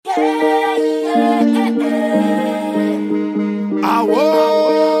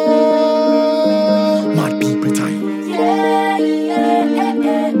Mad people time.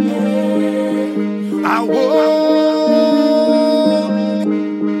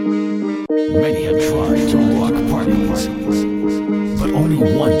 Many have tried to rock parties, but only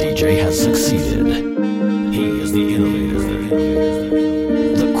one DJ has succeeded. He is the innovator,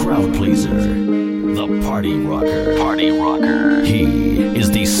 the crowd pleaser, the party rocker. He is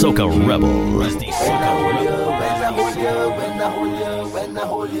the Soca rebel.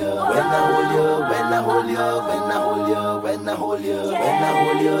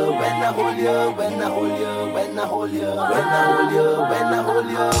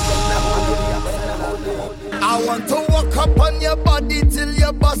 I want to walk up on your body till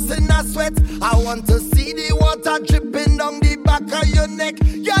you're busting a sweat. I want to see the water dripping down the back of your neck.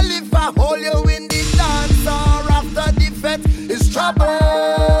 Girl, if I hold you in the dance or after the fete, it's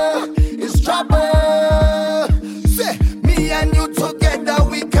trouble, it's trouble. Say, me and you together,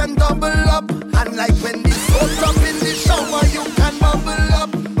 we can double up. And like when the soaked up in the shower, you can bubble up.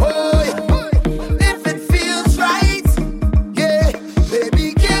 Oh, if it feels right, yeah,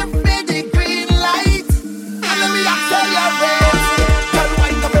 baby, give me the green light. And let me accelerate. Girl,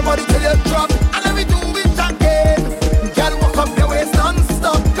 wind up your body till you drop. And let me do it again. Girl, walk up your waist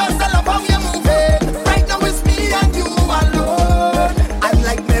non-stop. Cause I love how you're moving. Right now it's me and you alone. I'm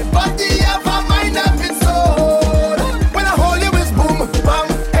like my body have a mind of its own. When I hold you it's boom, bang,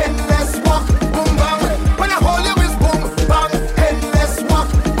 endless walk, boom, bang. When I hold you it's boom, bang, endless walk,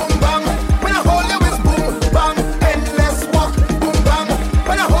 boom, bang. When I hold you it's boom, bang, endless walk, boom, bang.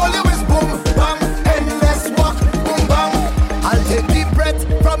 When I hold you it's boom, bang, endless walk, boom, bang. I'll take deep breath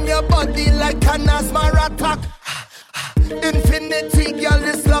from your body like an asthma attack. Infinity, girl,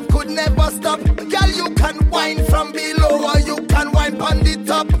 this love could never stop. Girl, you can whine from below or you can whine on the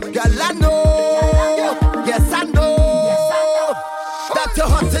top. Girl, I know, yes I know, that you're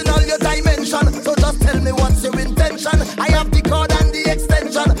hot in all your dimension. So just tell me what's your intention. I have the cord and the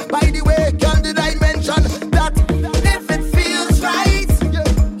extension. By the way, girl, did I mention that if it feels right,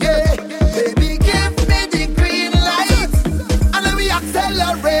 yeah, baby, give me the green light. And let me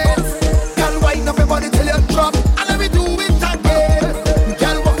accelerate. Girl, wind up your body till you drop. And let me do it again.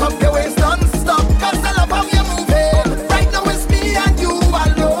 Girl, walk up your waist non-stop. Cause I love how you're moving. Right now it's me and you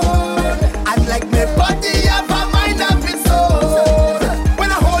alone. And like my body have a mind of its own. When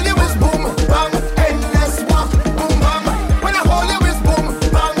I hold you it's boom, bang, endless walk, boom, bang. When I hold you it's boom,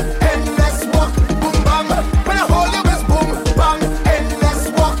 bang, endless walk, boom, bang. When I hold you it's boom, bang, endless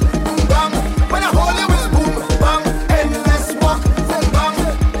walk, boom, bang. When I hold you it's boom, bang, endless walk, boom, bang.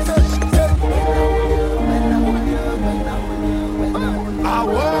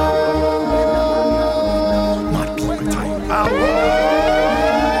 Mad people time.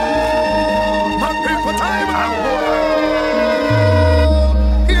 Mad people time.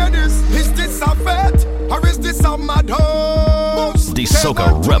 Hear this. Is this a fete or is this a mad house? The Soca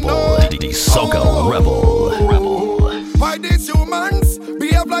rebel. The Soca rebel. Why these humans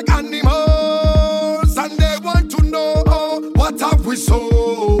behave like animals and they want to know what have we so?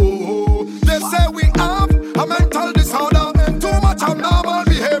 They say we have a mental disorder, too much abnormal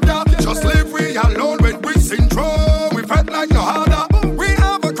behavior. Just leave we alone when we syndrome. We felt like no harder. We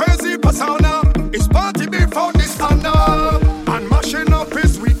have a crazy persona. It's party before this honor. And mashing up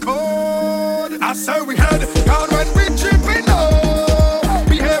is we code. I say we had down when we tripping up.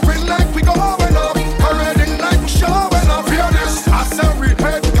 Behaving like we going up. Parading like we showing off. Hear this. I say we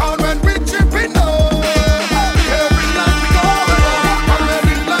head down when we tripping up. Behaving like we going up.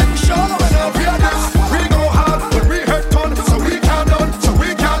 Parading like we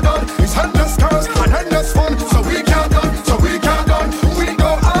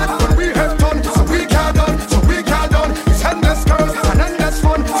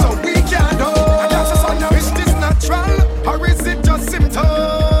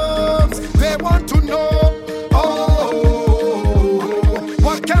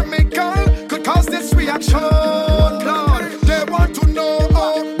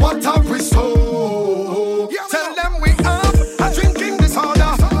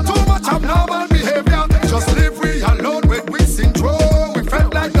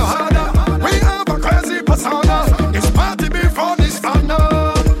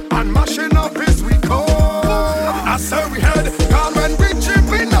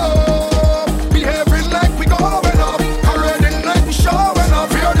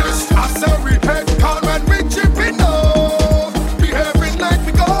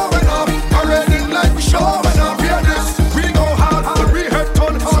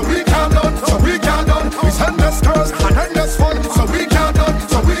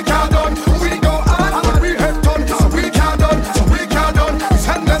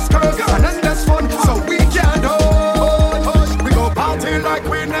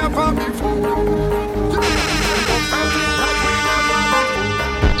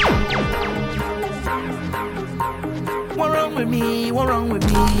with me? What wrong with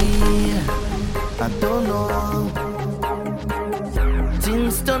me? I don't know.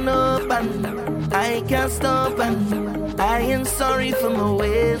 Things turn up and I can't stop and I ain't sorry for my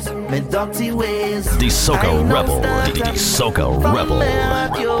ways, my dirty ways. The Soca Rebel, the Soca Rebel.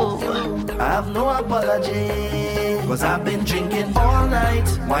 I have no apology, cause I've been drinking all night,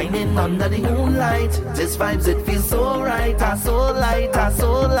 whining under the moonlight. This vibes, it feels so right, I so light, I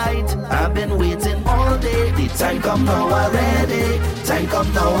so light. I've been waiting all day, the time come now already. Time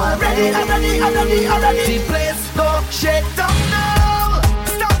come now already. I'm ready. The place go shake down now.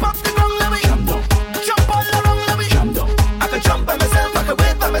 Stop up the ground, let me jump all around, let me I can jump by myself, I can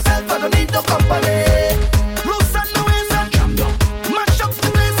wait by myself, I don't need no company. Loose and no ways and mash up the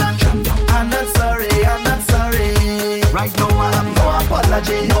place and I'm not sorry, I'm not sorry. Right now I have no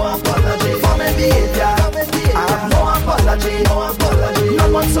apology, for my behavior. I have no apology,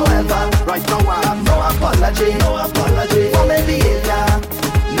 none whatsoever. Right now I have no apology, for my behavior.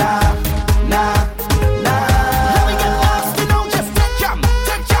 Nah. Let me get lost, you know, just take jam.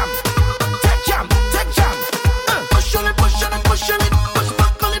 Push on it, push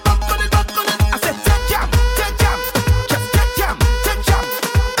back on it. I said take jam. Just take jam.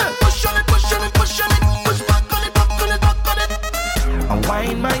 Push on it, push back on it. I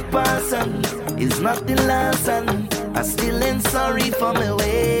wind my person, it's not the last and I still ain't sorry for my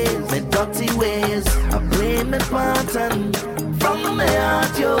ways, my dirty ways. I play my part and from my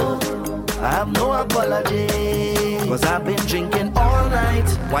heart, yo, I have no apology, cause I've been drinking all night,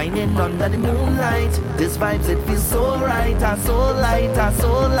 whining under the moonlight. This vibes, it feels so right, I so light.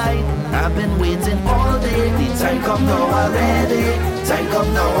 I've been waiting all day, the time come now already.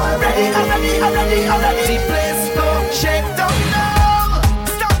 I'm ready. The place go shake down now.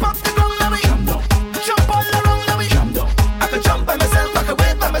 Stop up the ground, let me jump all around, let me I can jump by myself, I can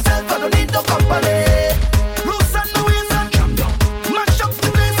wait by myself, I don't need no company. Loose and no ways and mash up the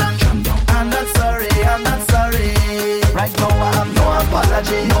place and I'm not sorry. Right now I have no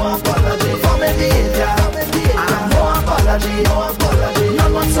apology, for my behavior. I have no apology,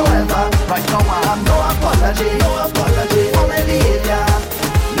 none whatsoever. Right now I have no apology, for my behavior.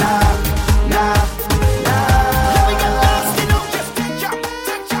 Nah. Let me get lost, you know, just take jam.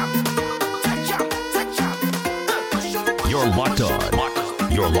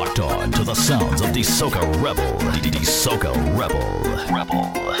 You're locked on to the sounds of the Soca Rebel, the Soca Rebel.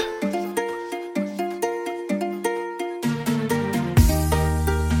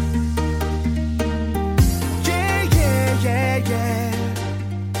 Yeah.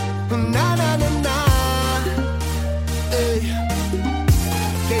 Na. Hey.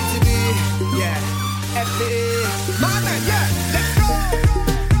 KTB, yeah. FETE, my man, yeah. Let's go.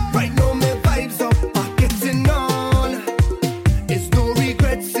 Right now, my vibes up are getting on. It's no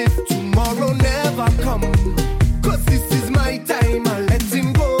regrets if tomorrow never come. Cause this is my time, I let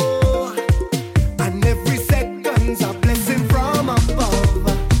him go. And every second's a blessing from above.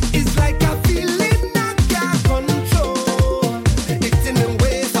 It's like a feeling I can't control. It's in the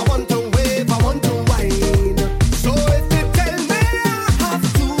ways I want to wave, I want to whine. So if they tell me I have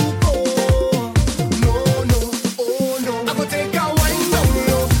to go, no, oh no. I go take a wine down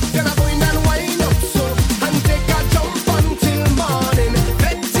low, then I go in and wind up so, and take a jump until morning.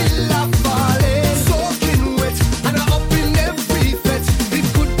 Fetty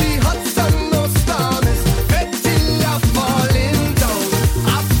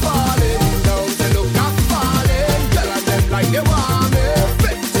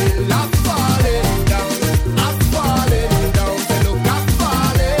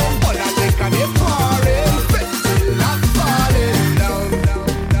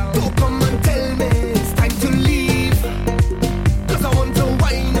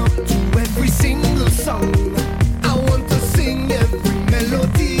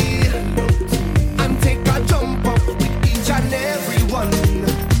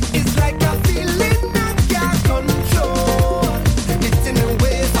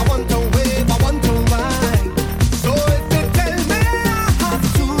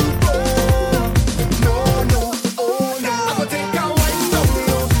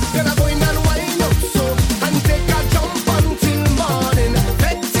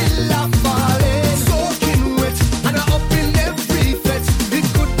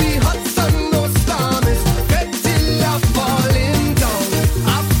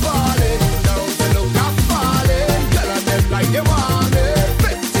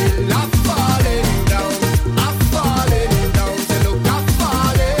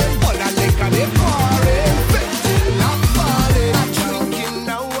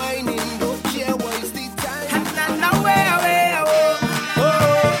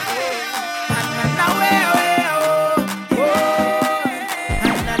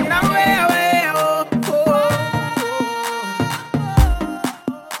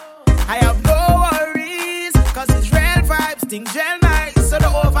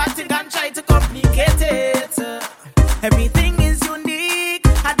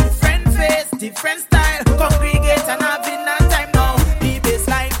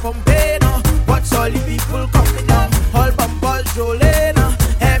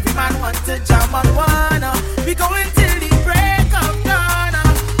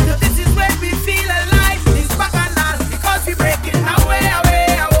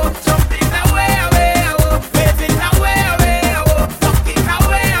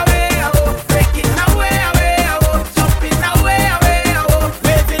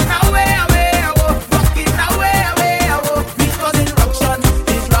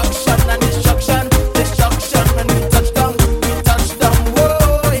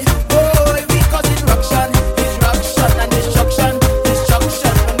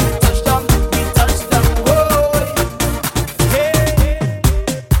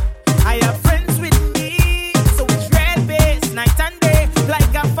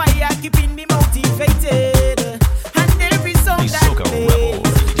keeping me motivated. And every song The that Soca plays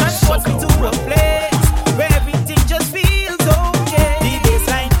Rebels. transports me to a place where everything just feels okay. The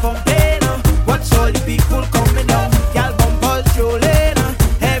bassline pumping, watch all the people coming down. Y'all bumpers strolling,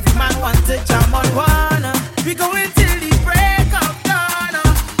 every man wants to jam on one. We going till the break of dawn,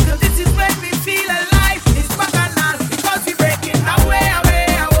 'cause this is when we feel alive. It's bacchanal because we breaking away,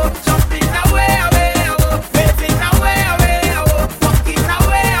 jumping away, waving away, walking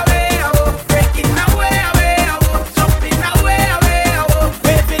away, breaking away, jumping away,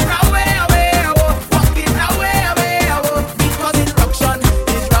 waving away, walking away, because destruction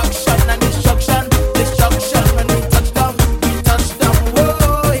and destruction when we touch down,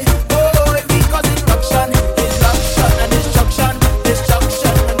 boy, because destruction and destruction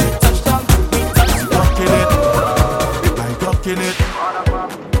when we touch down,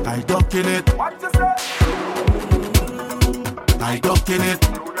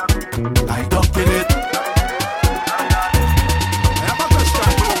 I ducking it.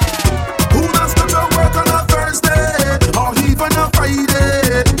 Who does go to work on a Thursday or even a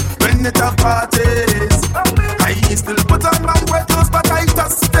Friday when it have parties? I still put on my wet clothes, but I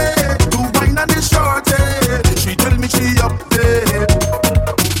just stay to wine on the shorty. She tell me she up there.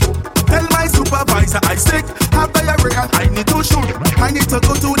 Tell my supervisor I sick, have diarrhea and I need to shoot. I need to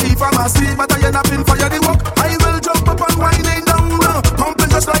go to the pharmacy, but I end up in fire the walk. I will jump up and winding down, pumping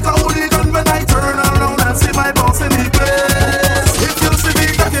just like a hooligan when I turn around and see my boss in the place. If you see me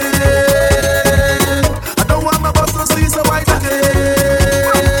again, I don't want my boss to see, so I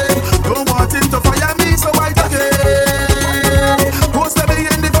again. Don't want him to fire me, so I again. Post me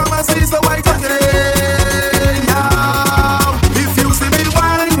in the pharmacy, so I again. Yeah. If you see me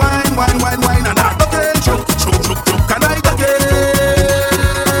wine, and I again, choke, and I again.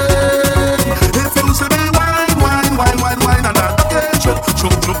 If you see me wine, and I again, choke,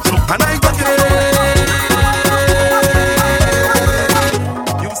 and I again.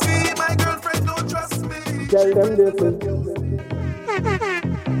 You see, my girlfriend don't trust me. Tell them this is.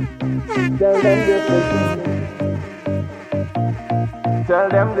 Tell them this is. Tell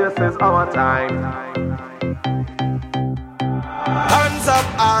them this is our time. Hands up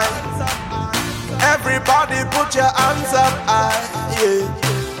high. Everybody put your hands up high. Yeah.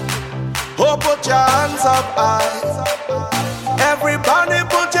 Oh, put your hands up high. Everybody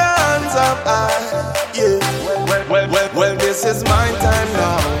put your hands up high. Yeah. Well, this is my time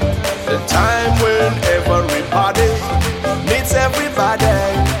now. The time when everybody meets everybody.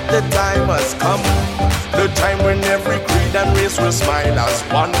 The time has come. The time when every creed and race will smile as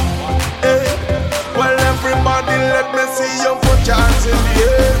one. Hey. Well, everybody, let me see you put your hands in the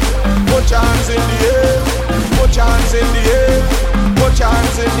air. Put your hands in the air. Put your hands in the air. Put your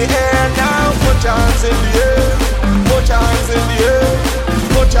hands in the air now. Put your hands in the air. Put your hands in the air.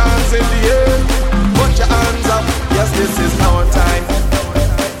 Put your hands in the air. Put your hands up. Yes, this is our time.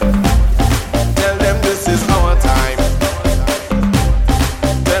 Tell them this is our time.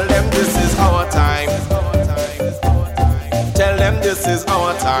 Tell them this is our time. Tell them this is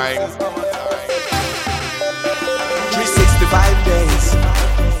our time. 365 days.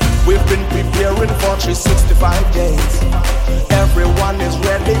 We've been preparing for 365 days. Everyone is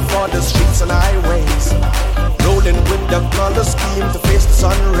ready for the streets and highways. Rolling with the color scheme to face the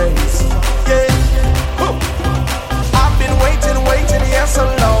sun rays. Yeah. Huh. I've been waiting here so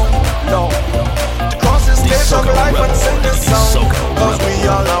long. To cross this stage of life and sing this song. Cause we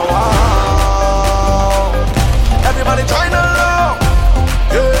all are wild. Everybody join along.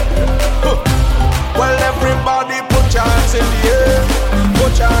 Yeah. Huh. Well, everybody put your hands in the air.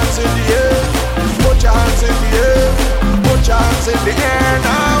 Put your hands in the air. Put your hands in the air. Put your hands in the air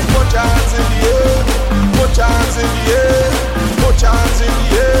now. Put your hands in the air. Put your hands in the air. Put your hands in the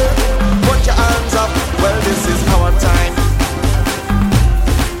air. Put your hands up. Well, this is our time.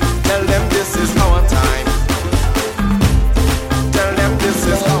 Tell them this is our time. Tell them this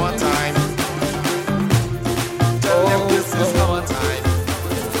is our time. Tell them this is our time.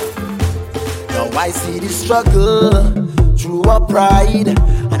 Now I see the struggle through our pride,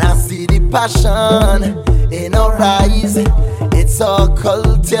 and I see the passion in our eyes. It's a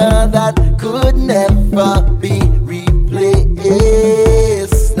culture that could never be replaced.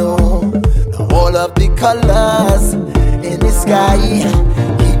 No, all of the colors in the sky,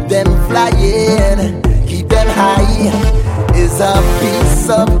 keep them flying, keep them high, is a piece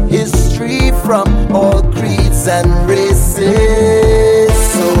of history from all creeds and races.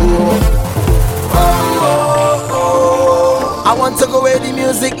 So I want to go where the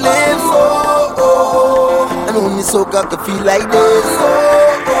music lives. And only soca could feel like this.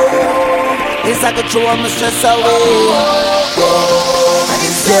 It's like a throw my stress away. And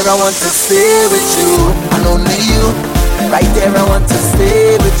it's there I want to stay with you, and only you. Right there I want to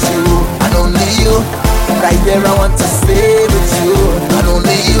stay with you, and only you. Right there I want to stay with you, and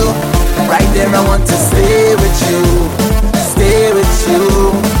only you. Right there I want to stay with you, stay with you.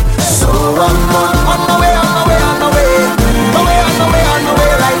 So I'm on my way, on my way, on my way, my way, on my way, on my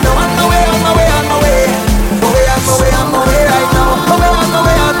way right now, on my way, on my way, on my way, my way, on my way, on my way right now, my way, on my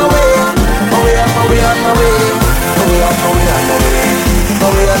way, on my way, my way, on my way, on my way, my way, on my way, on my way, my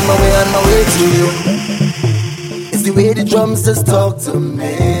way, on my way, on my way to you. It's the way the drums just talk to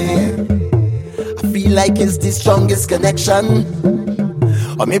me. I feel like it's the strongest connection,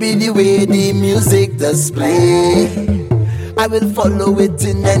 or maybe the way the music does play. I will follow it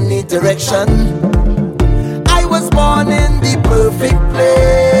in any direction. I was born in the perfect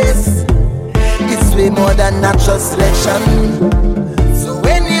place. It's way more than natural selection. So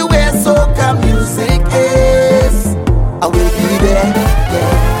anywhere soca music is, I will be there.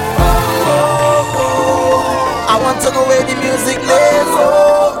 Yeah. Oh, oh, oh. I want to go where the music lives.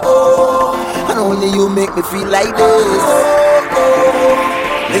 Oh, oh. And only you make me feel like this. Oh,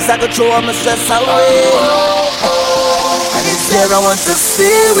 oh. This I could throw all my stress away. And it's there I want to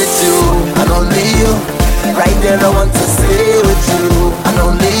stay with you, and only you. Right there I want to stay with you, and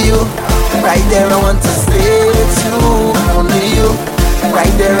only you. Right there I want to stay with you, and only you.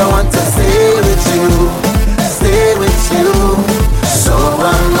 Right there I want to stay with you, stay with you. So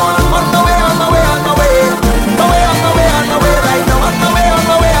I'm on my way, on my way, on my way, my way, on my way, on my way right now, on my way, on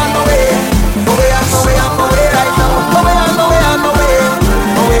my way, on my way, my way, on my way, on my way right now, my way, on my way, on my way,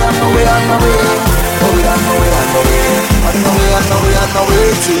 my way, on my way, on my way, my way, on my way, on my way. On my way, on my way, on my way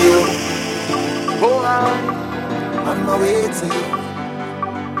to you. Oh, on my way to you.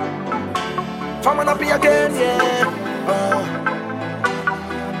 From an happy again, yeah.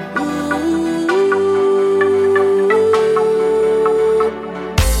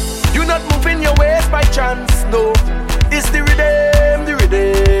 You're not moving your ways by chance, no. It's the rhythm, the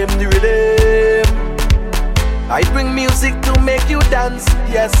rhythm, the rhythm. I bring music to make you dance,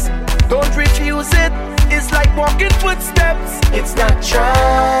 yes. Don't refuse it. It's like walking footsteps. It's natural,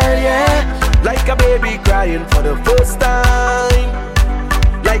 yeah. Like a baby crying for the first time.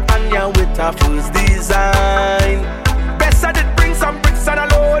 Like Anya with her first design. Best I did bring some bricks and a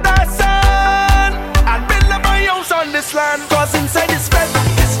load of sand and build up my house on this land. Cause inside this fete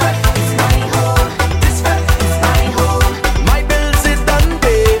is my home. This fete is my home. My bills is done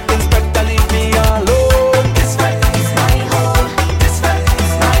paid. Inspector leave me alone. This fete is my home. This fete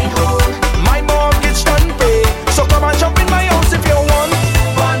is my home. My mortgage done paid. So come and jump in my house if you want.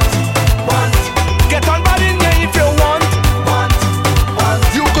 Get on bad in here if you want.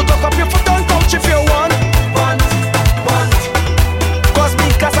 You could tuck up your foot on couch if you want. Cause me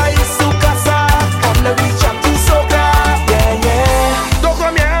casa is su casa. Come let me jump to soca. Yeah, yeah. Don't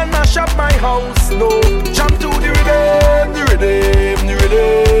come here and mash up my house, no. Jump to the rhythm, the rhythm, the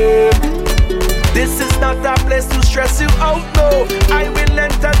rhythm. This is not a place to stress you out, no. I will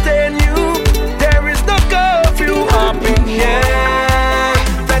entertain you. There is no curfew up in here.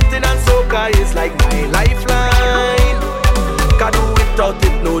 Fetting and soca is like my lifeline. Can't do without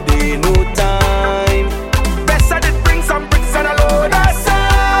it, no day, no time. Best I did bring some bricks and a load of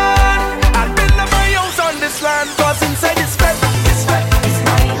sand and build up my house on this land. Cause inside this fete is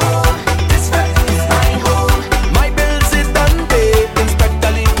my home. This fete is my home. My bills is done paid.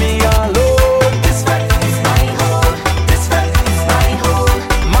 Inspector leave me alone. This fete is my home. This fete is my home.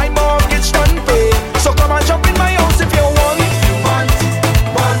 My mortgage done paid. So come and jump in my house if you want.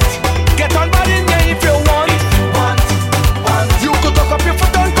 Get on bad in here if you want. You could tuck up your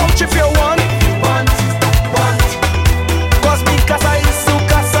foot on couch if you want. Cause me casa is su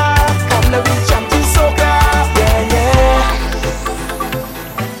casa. Come let me jump to soca. Yeah, yeah.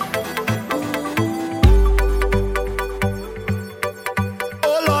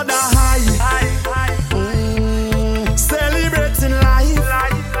 Oh Lord, a high. Celebrating life.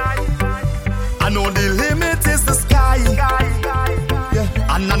 I know the limit is the sky.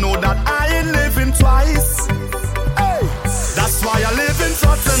 Yeah. And I know that I ain't living twice. Hey. That's why I living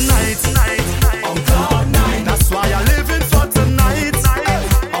for tonight. On cloud nine. That's why I living for tonight.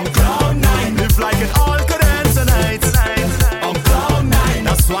 On cloud nine. Live like it all could end tonight. On cloud nine.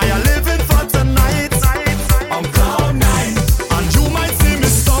 That's why I living for tonight. On cloud nine. And you might see me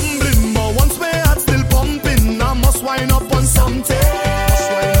stumbling, but once my heart still pumping, I must wind up on something.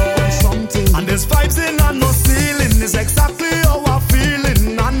 And there's vibes in and no ceiling. It's exactly how I'm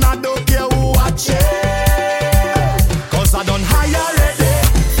feeling, and I don't care who watch it. Cause I don't high already.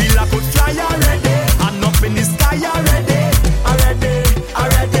 Feel I could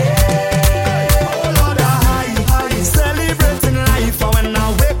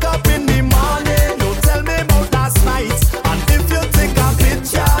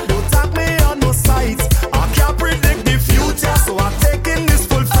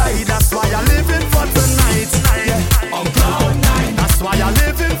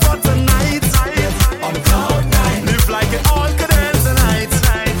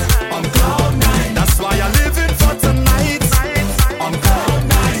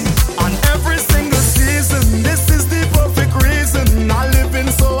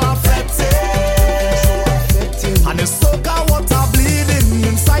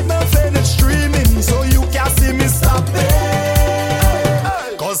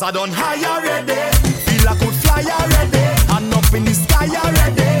Cause I don't high already. Feel I could fly already. And up in the sky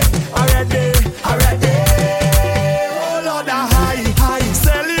already. Already. Oh Lord, I high.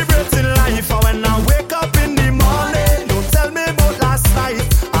 Celebrating life. And when I wake up in the morning, don't tell me about last night.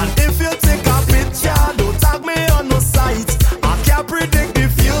 And if you take a picture, don't tag me on no site. I can't predict the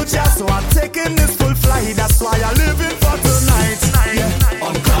future, so I'm taking this full flight. That's why I'm living for tonight. Yeah.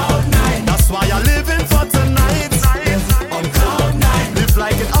 On cloud nine. That's why I'm living for tonight. Yeah. On cloud nine. Live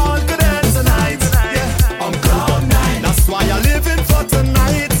like it all could end tonight. Yeah. On cloud nine. That's why I'm living for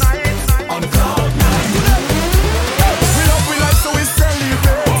tonight. On cloud nine. We love we life, so we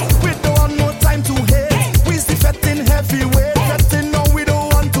celebrate. We don't want no time to hate. We see fetting heavyweight. Fetting now we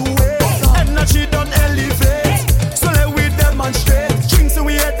don't want to wait. Energy don't elevate, so let we demonstrate. Drinks in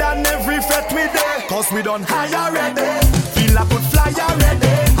we head and every fete we day. Cause we done high already. Feel I could fly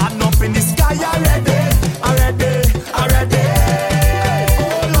already. And up in the sky already.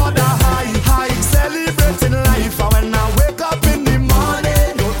 Oh Lord, I high. Celebrating life. And when I wake up in the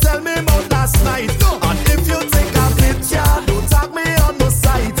morning, don't tell me about last night. And if you take a picture, don't tag me on no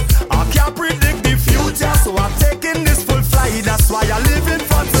site. I can't predict the future, so I'm taking this full flight. That's why I'm living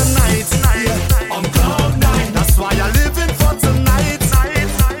for tonight. Yeah. On cloud nine. That's why I'm living for tonight.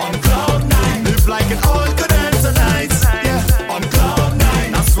 On cloud nine. Live like it all could end tonight. Yeah. On cloud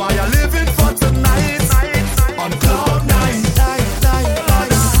nine. That's why I'm living for tonight. On cloud nine.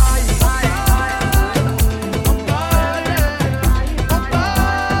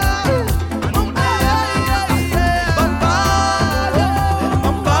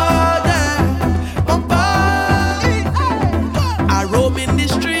 I roam in the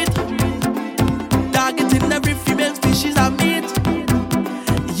street, targeting every female species I meet.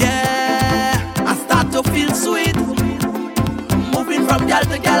 Yeah, I start to feel sweet, moving from girl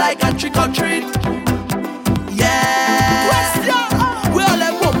to girl like a trick or treat. Yeah, where all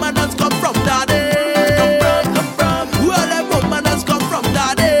them woman has come from, daddy? Where all them woman has come from,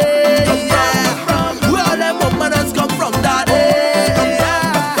 daddy? Yeah, where all them woman has come from, daddy?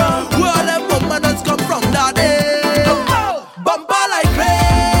 Yeah, where all them woman has come from, daddy? Bumper like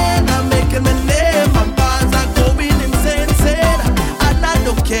rain, I'm making my name. Bumpers are going insane, and I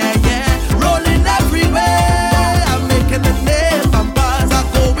don't care, yeah. Rolling everywhere, I'm making my name. Bumpers are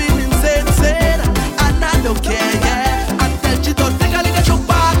going insane, and I don't care, yeah. And then she don't think I like a choke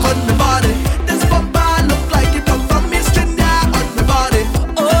back on the body. This bumper look like it come from Miss Trinidad on the body.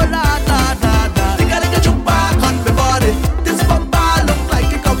 Oh la. Think I like a choke back on the body. This bumper look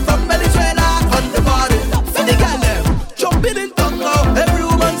like it come from Venezuela on the body. For the girl them jumping in tongue now, every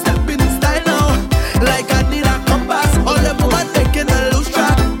woman stepping in style now. Like I need a compass, all the woman taking a loose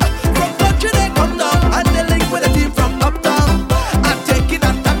track. From country they come down, and they link with the team from uptown. I'm taking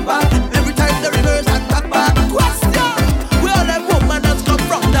a tap back, every time they reverse and tap back. Question, where all them woman has come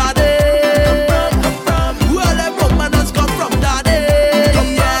from, daddy? Where all them woman has come from, daddy?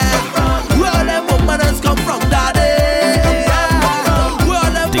 Yeah, where all them woman has come from, daddy? Yeah, where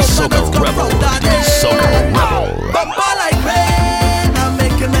all them The woman Soca has come Rebel. from, daddy? The Soca Rebel. Bumper like rain, I'm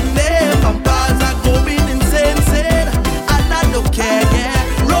making my name. Bumpers are going insane, and I don't care, yeah.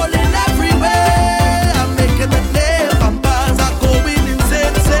 Rolling everywhere, I'm making my name. Bumpers are going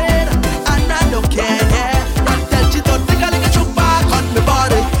insane, and I don't care, yeah. And tell you don't think I like a choke back on the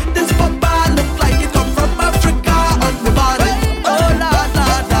body. This bumper look like it come from Africa on the body. Oh la.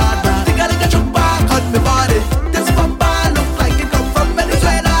 Think I like a choke back on the body. This bumper look like it come from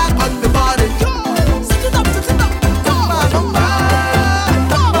Venezuela on the body. Sit it up.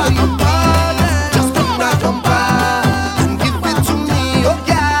 Just put that bumper and give it to me, oh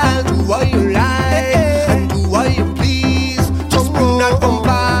girl. Do what you like and do what you please. Just put that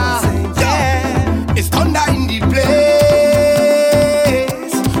bumper, yeah. It's thunder in the place.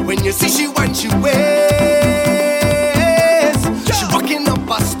 When you see she want she waist, she walking up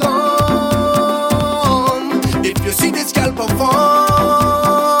a storm. If you see this girl perform,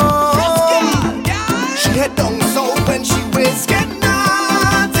 she head down south when she waist get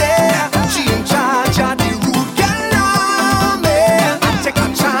naughty. She in charge of the rude girl army. I take a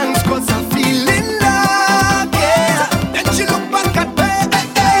chance 'cause I'm feeling lucky. Then she look back at me,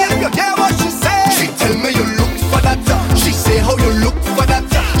 you hear what she say? She tell me you look for that. She say how you look for that.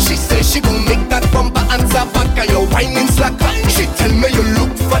 She say she gon' make that bumper answer back and you whining slacker. She tell me you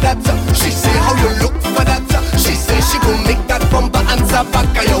look for that. She say how you look for that. She say she gon' make that bumper answer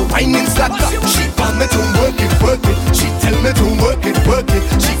back and you whining slacker. She want me to work it. She tell me to work it.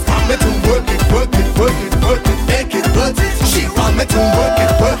 She want me to work it, make it worth it. She want me to work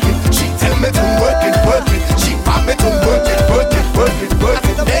it. She tell me to work it. She want me to work it,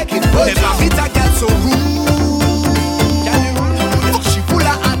 make it worth it. Never meet a girl so rude. She full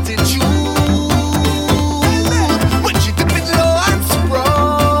of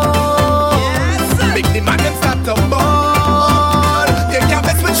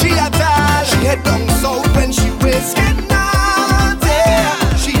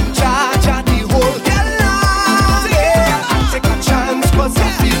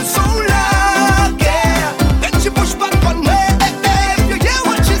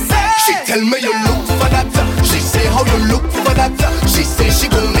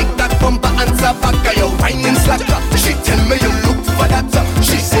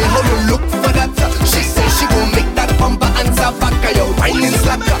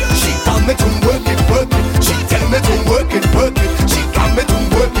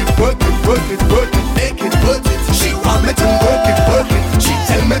work it, make it worth it. She want me to work it, work it. She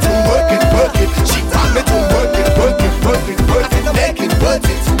tell me to work it, work it. She want me to work it, work it, work it, work it, make it worth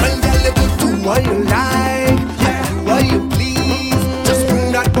it. Well, girl, you do what you like, yeah, do what you please. Just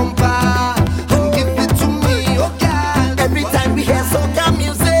bring that bumper and give it to me, oh girl. Every time we hear soca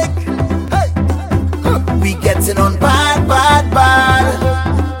music, hey, we getting on bad, bad, bad.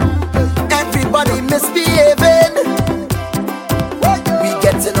 Everybody misbehaving. We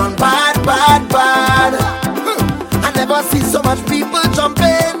getting on bad, bad, bad. I never see so much people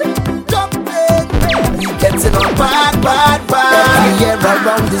jumping, jumping. We getting on bad, bad, bad. Every year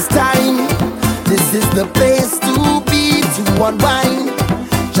around this time, this is the place to be, to unwind.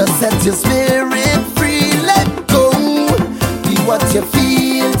 Just set your spirit free, let go. Be what you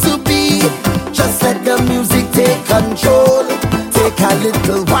feel to be. Just let the music take control. Take a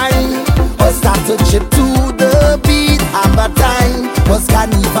little wine, or start to chip to the beat. Have a time, cause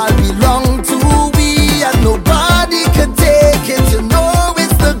Carnival belong to we, and nobody can take it. You know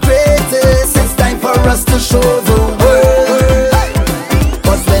it's the greatest. It's time for us to show the world.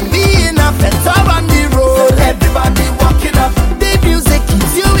 Cause when we in a fete on the road, everybody walking up, the music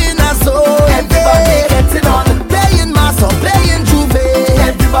keeps you in a zone. Everybody getting on, playing mass or playing juve.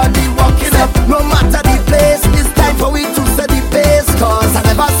 Everybody walking up, no matter the place. It's time for we to set the pace. Cause I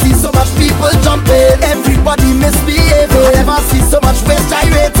never see so much people jumping, everybody misbehaving. I never see so much waist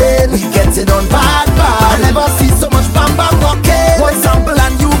gyrating. We getting on bad, bad. I never see so much bam bam walking. One sample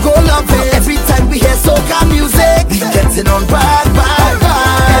and you go love it. Every time we hear soca music, we getting on bad, bad,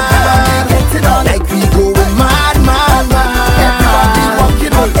 bad. Everybody getting on like we going mad, mad, mad. Everybody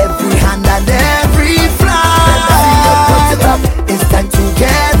walking on every hand and every fly. It's time to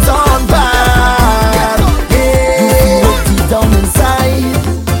get on bad. Yeah. You feel deep down inside,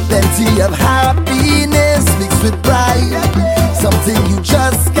 plenty of happiness mixed with pride. Something you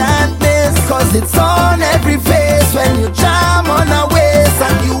just can't miss, cause it's on every face when you jam on a waist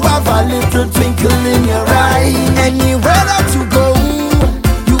and you have a little twinkle in your eye. Anywhere that you go,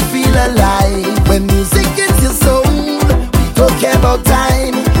 you feel alive. When music is your soul, we don't care about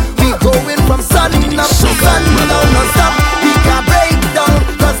time. We going from sun up to sun down, no stop. We can break down,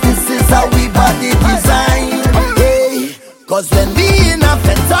 cause this is how we body design. Hey, cause when we in a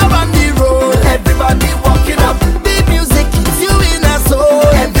fete on the road, everybody walking up, the music keeps you in a soul.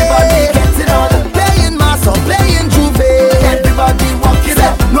 Everybody getting on, playing mass or playing juve. Everybody walking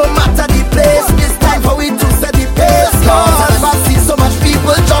up, no matter the place. It's time for we to set the pace. Cause I never see so much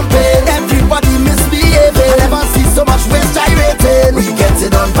people jumping, everybody misbehaving. I never see so much waist gyrating. We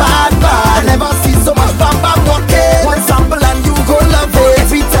getting on bad, bad. I never see so much bam bam walking. One sample and you go love it.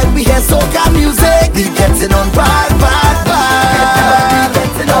 Every time we hear soca music, we getting on bad, bad, bad. Everybody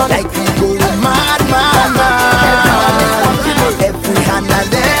getting on like we going mad, mad, mad. Every hand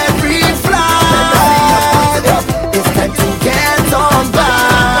and every fly. It's time to get on bad.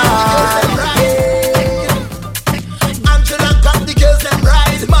 Angela got the girls them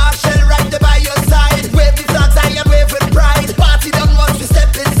ride. Marshall right there by your side. Wave the flags high and wave with pride. Party done once we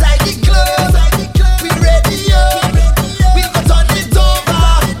step inside the club. We ready up, we got turn it over.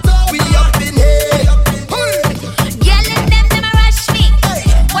 We up in here. Girl, let them a rush me.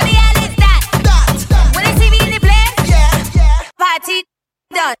 What the hell is that? When they see me in the place, party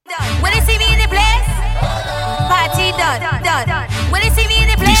done. When they see me in the place, party done. When they see me in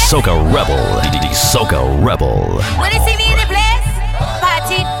the The place, Soca Rebel. The Soca Rebel. when they see me in the place,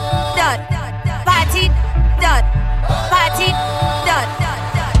 party done. Party done. Party done.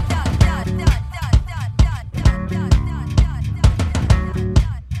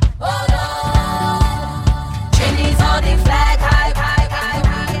 Chinese on the flag high, high, high,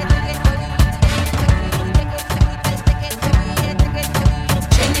 high.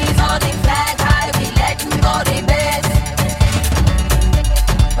 Chinese on the flag high, we letting go the best.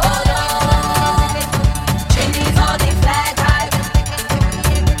 Hold on. Chinese on the flag high.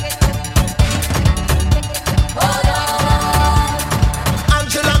 Hold on.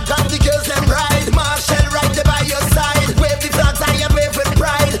 Angela got the girls them ride. Marshall right there by your side. Wave the flags high and wave with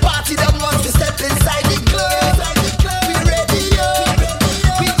pride. Party done once we step inside the club. We ready up,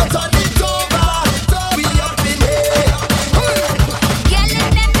 we got turn it over. We up in here. Girl,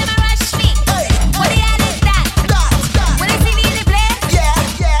 let them a rush me. What the hell is that? When they see me in the place,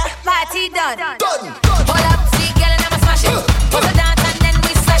 party done. Hold up, see, girl, and I'ma smash it. Put a dance and then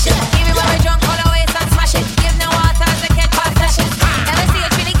we slash it. Give me when we drunk, all the waist and smash it. Give no water as a cat past session. Never see a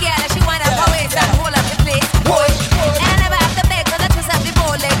trini girl and she wind up her waist and hold up the place. And I never have to beg 'cause I twist up the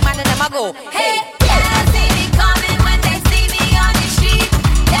bowl leg, man, and them I go. Hey, girls see me coming when they see me on the street.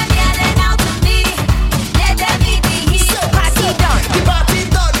 Them yelling out to me. Let them eat the heat. Party done. The party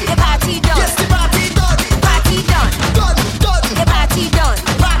done. The party done.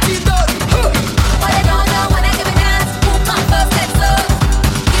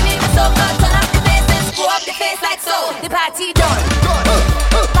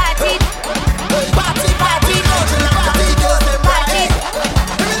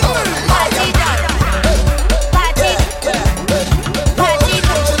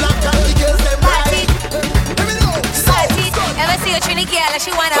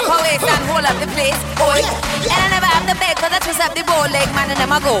 the bow leg, man, and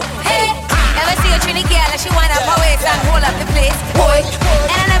them a go. Hey, never see a trini girl and she wind up her waist and hold up the place. Boy,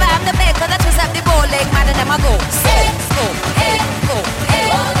 and I never have the bed 'cause I twist up the bow leg, man, and them a go. Hey, go, hey, go, hey,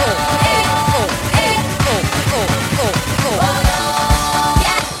 go, hey, go, hey, go, go, go, go.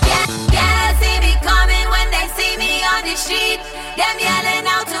 Yeah, see me coming when they see me on the street. Them yelling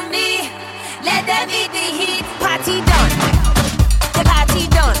out to me, let them eat the heat. Party done, the party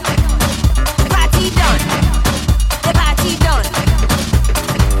done, the party done, the party done.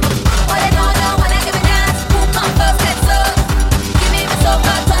 What they don't know when I give me dance, who come first, let's go. Give me the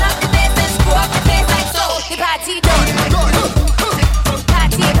soca, turn up the bass and screw up the bass like so. The party done,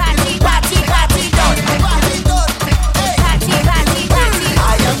 party, party, party, party done, party done, party, party, party.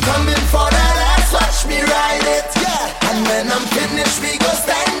 I am coming for that ass, watch me ride it. Yeah, and when I'm finished, we go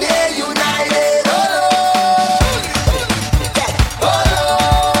stand there united. Oh Lord, yeah, oh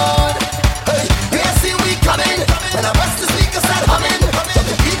Lord. Hey, we see we coming. When I bust the speakers start humming, so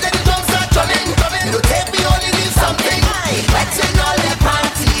the beat and the drums start drumming. You take me only need something. Wetting all the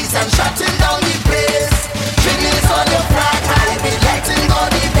panties and shutting down the place. Trinity's on the flag, I be letting go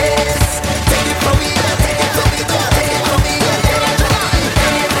the bass. Take it from me, take it from me, take it from me, take it from me,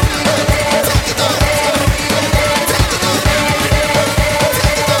 take it from me, take it from me,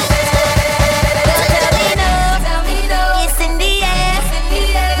 Tell me no, it's in the air.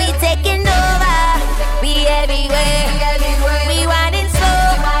 We taking over, we everywhere. We winding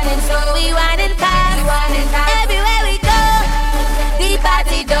slow, we winding fast. Everywhere we go, the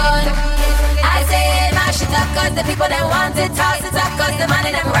party done. I say mash it up 'cause the people that want it, toss it up 'cause the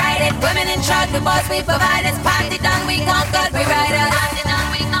money them ride it. Women in charge, the boss we provide us. Party done, we conquered, we ride us. Party done,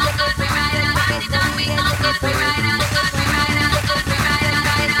 we conquered, we ride us. Party done, we conquered, we ride us.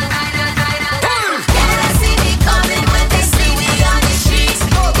 Yeah, see me coming when they see me on the streets.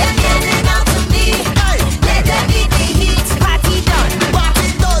 Them yelling out to me, let them eat the heat. Party done, party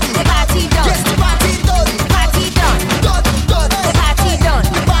done, the party done, yes, the party done, party done, done, done, the party done.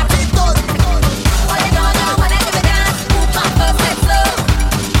 the party done. What they don't know when I give me dance, who come first, let's go.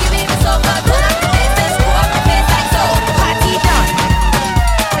 Give me the soca, turn up the bass and screw up the bass like so. Party done.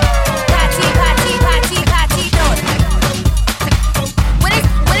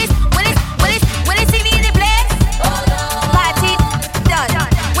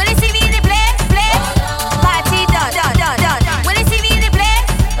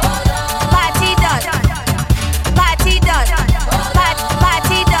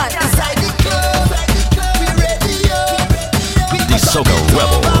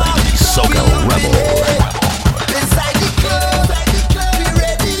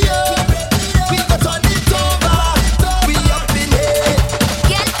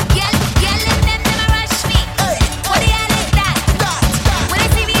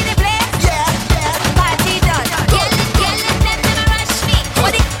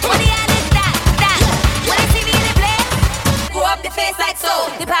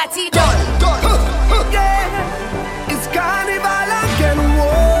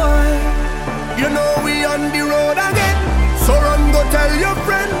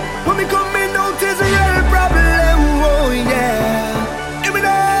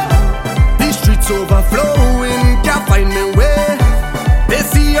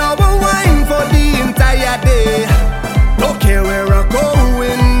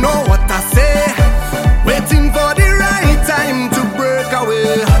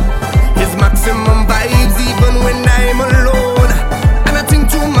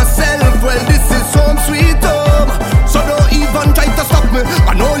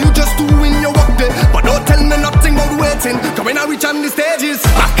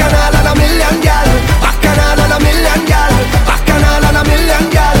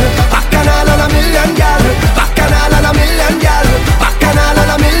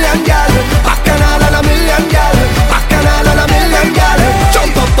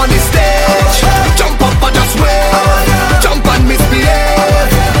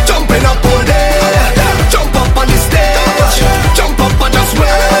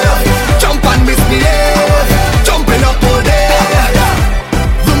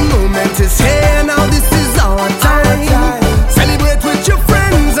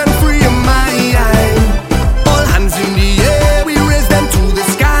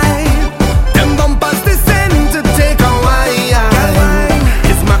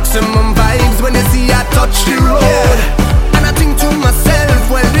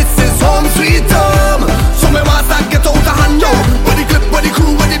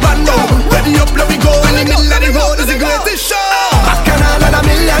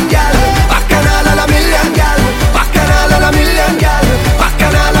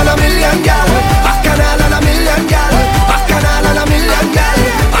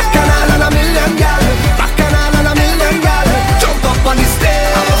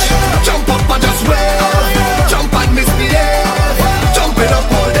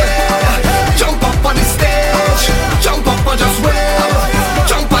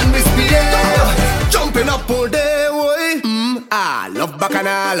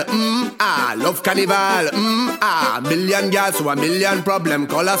 gal. Love Carnival. Million gals, so a million problem.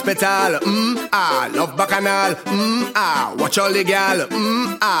 Call hospital. Love bacchanal. Watch all the gal.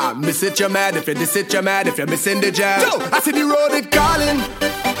 Miss it, you're mad. If you diss it, you're mad. If you're missing the jam. Yo, I see the road it calling.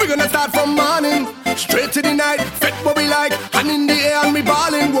 We're gonna start from morning straight to the night. Fet what we like, hand in the air and we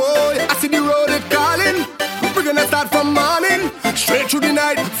ballin'. Whoa, I see the road it calling. We're gonna start from morning straight through the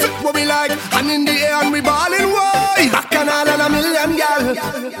night. Fet what we like, hand in the air and we ballin'. Whoa, bacchanal and a million gal.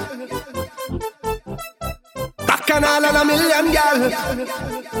 Bacchanal and a million gal.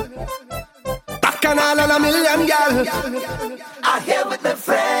 Bacchanal and a million gal. I'm here with my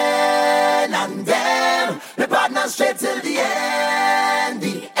friend and them. We partner straight till the end,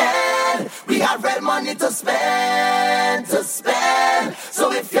 the end. We have real money to spend, to spend.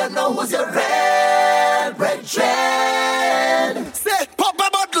 So if you know who's your real brethren, say pop a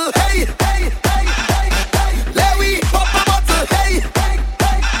bottle, hey, hey, hey, hey, hey. Let we pop a bottle, hey, hey,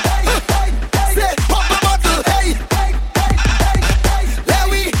 hey, hey, hey. Say pop a bottle, hey, hey, hey, hey, hey. Let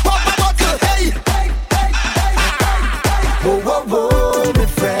we pop a bottle, hey, hey, hey, hey, hey. Whoa, whoa, whoa, my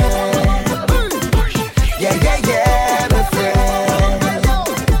friend. Yeah, yeah, yeah, my friend.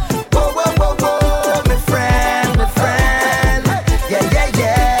 Whoa, whoa, whoa, whoa, my friend, my friend. Yeah, yeah,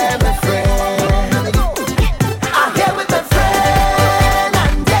 yeah, my friend. I'm here with my friend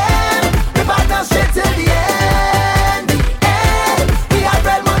and them. We partner straight till the end, the end. We have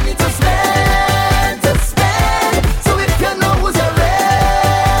real money to spend, to spend. So if you know who's your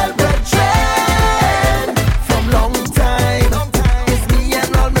real brethren, from long time, it's me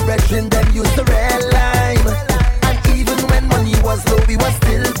and all my brethren, them used to real lime. And even when money was low, we was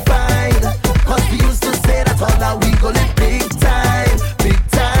still fine. Cause we used to say that all that we go live big time, big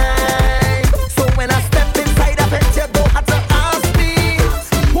time. So when I step inside a pet, you don't have to ask me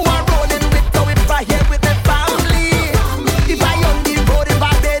who I'm rolling with, or if I here with my family. If I on the road in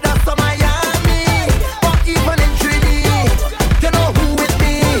Barbados or Miami, or even in Trinidad, you know who with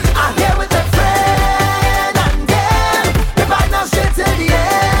me. I'm here with my friend and them. We partner straight till the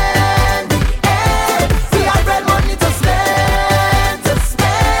end, the end. We have real money to spend, to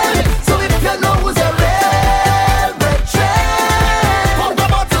spend. So if you know who's your real brethren, pop a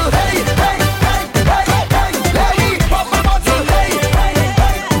bottle, hey, hey, hey, hey, hey. Let me pop a bottle, hey, hey,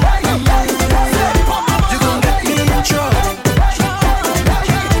 hey, hey, hey. You gon' get me in trouble.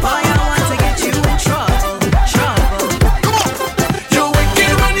 Boy, I want to get you in trouble, trouble. You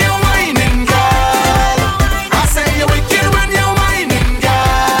wicked when you're whining, girl. I say you wicked when you're whining,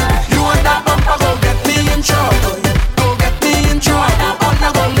 girl. You and that bumper go get me in trouble. Go get me in trouble. Oh,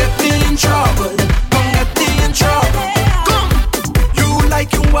 now go get me in trouble. Go get me in trouble. Come. You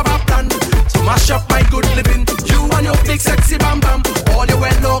like you have a plan to mash up my good living. You and your big sexy bam bam. All you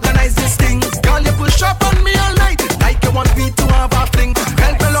well organize this thing. Girl, you push up on me all night like you want me to have a fling.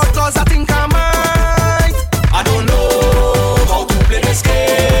 Help me Lord, cause I think I might. I don't know how to play this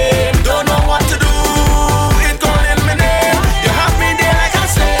game. Don't know what to do. It calling my name. You have me there like a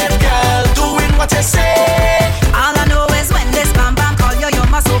slave, girl, doing what you say. All I know is when this bam bam call you, you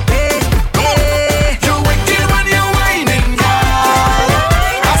must obey. Hey. You wicked when you're whining, girl.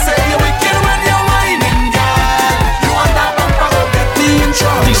 I say you wicked when you're whining, girl. You and that bumper go get me in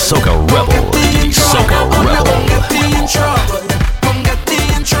trouble. The Soca Rebel. The Soca Rebel. Come get me in trouble. Come get me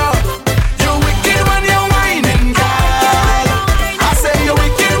in trouble. You wicked when you're whining, girl. I say you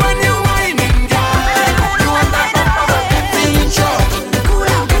wicked when you're whining, girl. You and that bumper go get me in trouble. Cool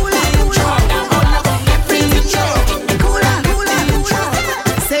out, cool out, cool out. Get me in trouble. Cool out, cool out, cool out.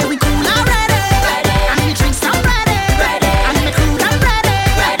 Say we cool already, and we drinks I'm ready, and we cool I'm ready.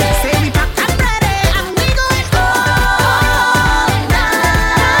 Say we pack and ready, and we going all night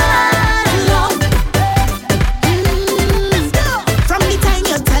long. From the time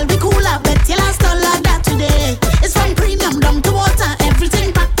you tell we cool up, bet you last all of that today. It's from premium down to water,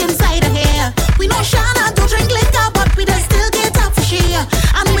 everything packed inside of here. We know Shana don't drink liquor, but we just still get up for share.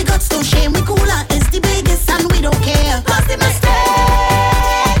 And we got no shame, we cooler is the biggest and we don't care. Cause the mistake,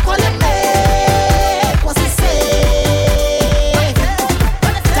 all you make was a mistake.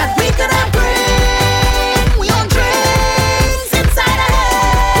 That we could have bring, we on drinks inside our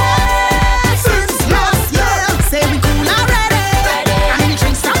head. Since last year, say we cool already, and we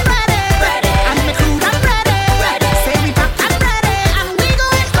drinks I'm ready, and we cool I'm ready. Say we pack and ready, and we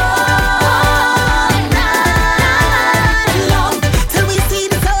going all night long till we see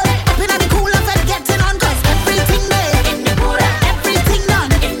the sun up in the cooler and getting on. Cause everything there in the cooler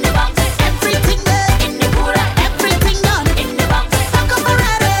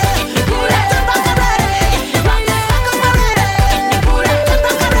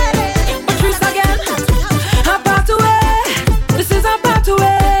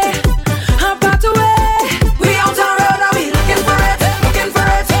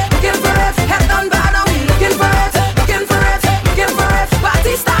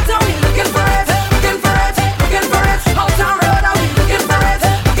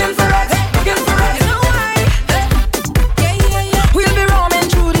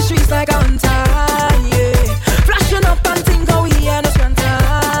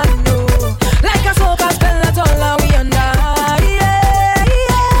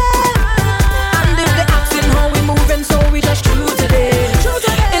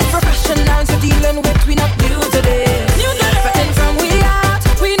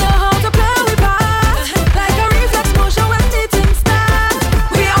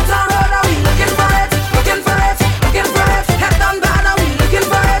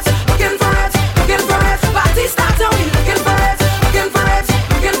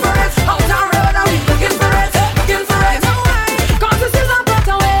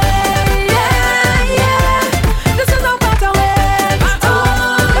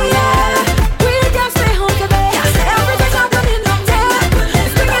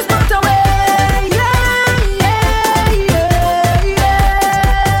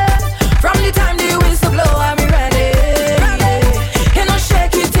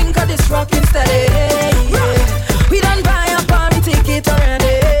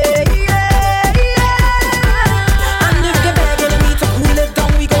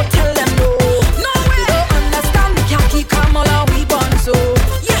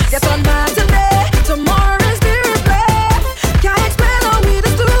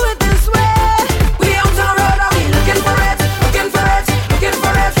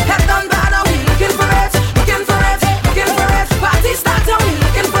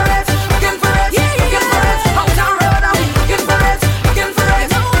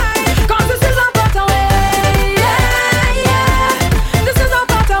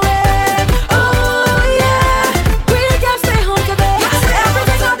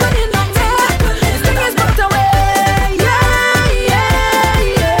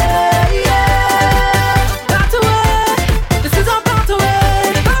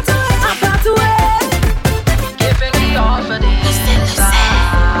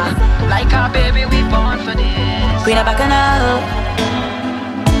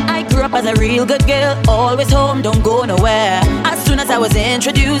a real good girl, always home, don't go nowhere. As soon as I was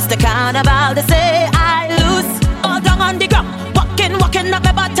introduced to Carnival, they say I loose, all down on the ground, walking up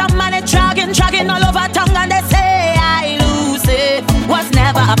my bottom, and it dragging all over tongue, and they say I lose it. Was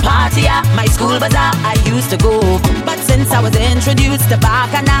never a party at my school bazaar I used to go, but since I was introduced to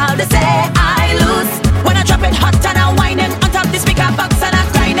Bacchanal, they say I lose. When I drop it hot and I'm whining on top the speaker box and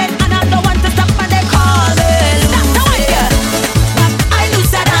I'm grinding, and I don't want to stop and they call me loose. I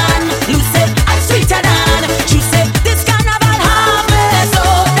lose it on, lose it, I'm sweeter than juice it. This carnival have me so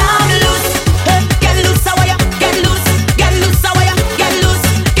damn loose. Get loose, how you get loose, get loose, how you get loose,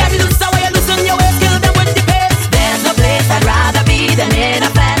 get loose, how you loosen your waist, kill them with the pace. There's no place I'd rather be than in a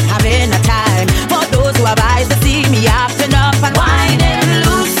flat, having a time. For those who have eyes to see me acting up and whining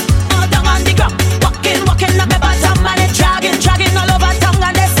loose, all down on the ground, walking up my bottom, and it dragging all over tongue,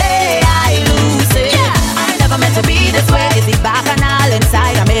 and they say I lose it. Yeah, I never meant to be this way. Is it Bacchanal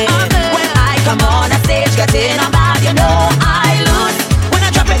inside of me? When I come on a stage, getting on bad, you know I lose. When I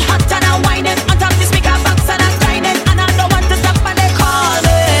drop it hot and I'm whining on top the speaker box and I'm grinding, and I don't want to stop and they call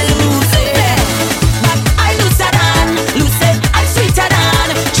me lose it. But I lose it on, lose it, I'm sweeter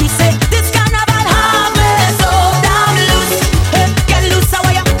than juice it. This carnival have me so damn loose. Get loose, how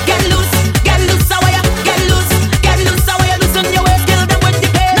you get loose, get loose, how you get loose, get loose, how you loosen your waist, kill them with the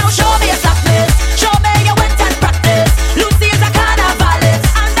pace. Now show me your softness, show me your wet and practice. Lucy is a carnivalist,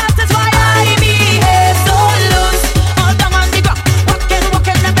 and that is why I behave so loose. All down on the ground,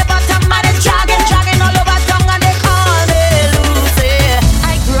 walking up the bottom, and it's dragging all over tongue, and they call me Lucy.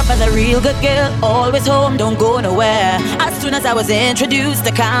 I grew up as a real good girl, always home, don't go nowhere. As soon as I was introduced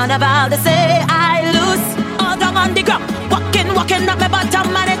to Carnival, they say I lose. All down on the ground, walking up my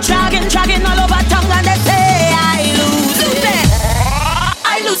bottom, and it's dragging all over tongue, and they say I lose it.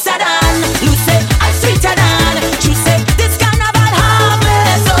 I lose it on, lose it, I'm sweeter than juice it. This carnival have me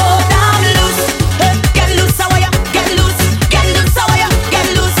so damn loose. Get loose, how you get loose, get loose, how you get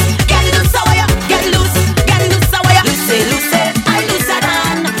loose, get loose, how you get loose, get loose, how you loose it, I lose it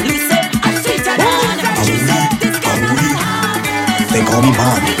on, lose it, I'm sweeter than juice it. This carnival have me. They call me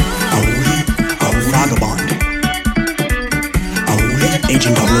Bond, a vagabond,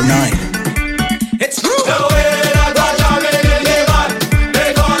 Agent 009. It's true. The way that I jam in the liver, they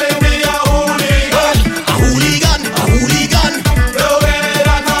calling me a hooligan. A hooligan, a hooligan. The way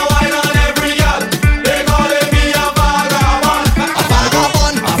that I wine on every girl, they calling me a vagabond. A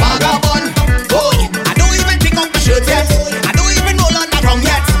vagabond, a vagabond. Boy, I don't even pick up my shirt yet. I don't even roll on the ground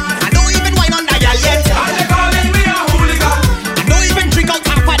yet. I don't even wine on the girl yet. And they calling me a hooligan. I don't even drink out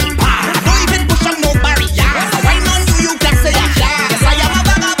half of the bar. I don't even push on no barrier. I wine on you, you can say that. Yes, I am a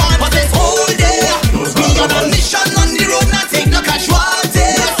vagabond, but it's whole day. We on a mission on the road, not take no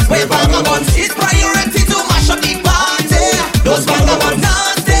casualties. Where vagabonds is priority to mash up the party. Those vagabonds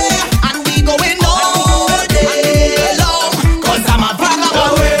nasty, and we going all day long. Cause I'm a The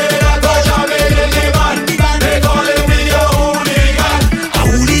vagabond. way that I jam in the liver, they calling me a hooligan. A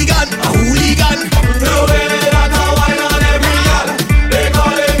hooligan, a hooligan. The way that I wine on every girl, they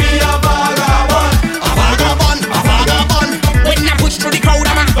calling me a vagabond. A vagabond, a vagabond. When I push through the crowd,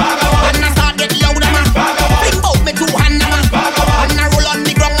 I'm a vagabond. When I start get loud, I'm a vagabond. Bring out me two hand, I'm a vagabond. When I roll on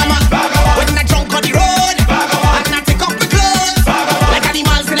the ground, I'm a vagabond. When I drunk on the road, and I take off my clothes, like a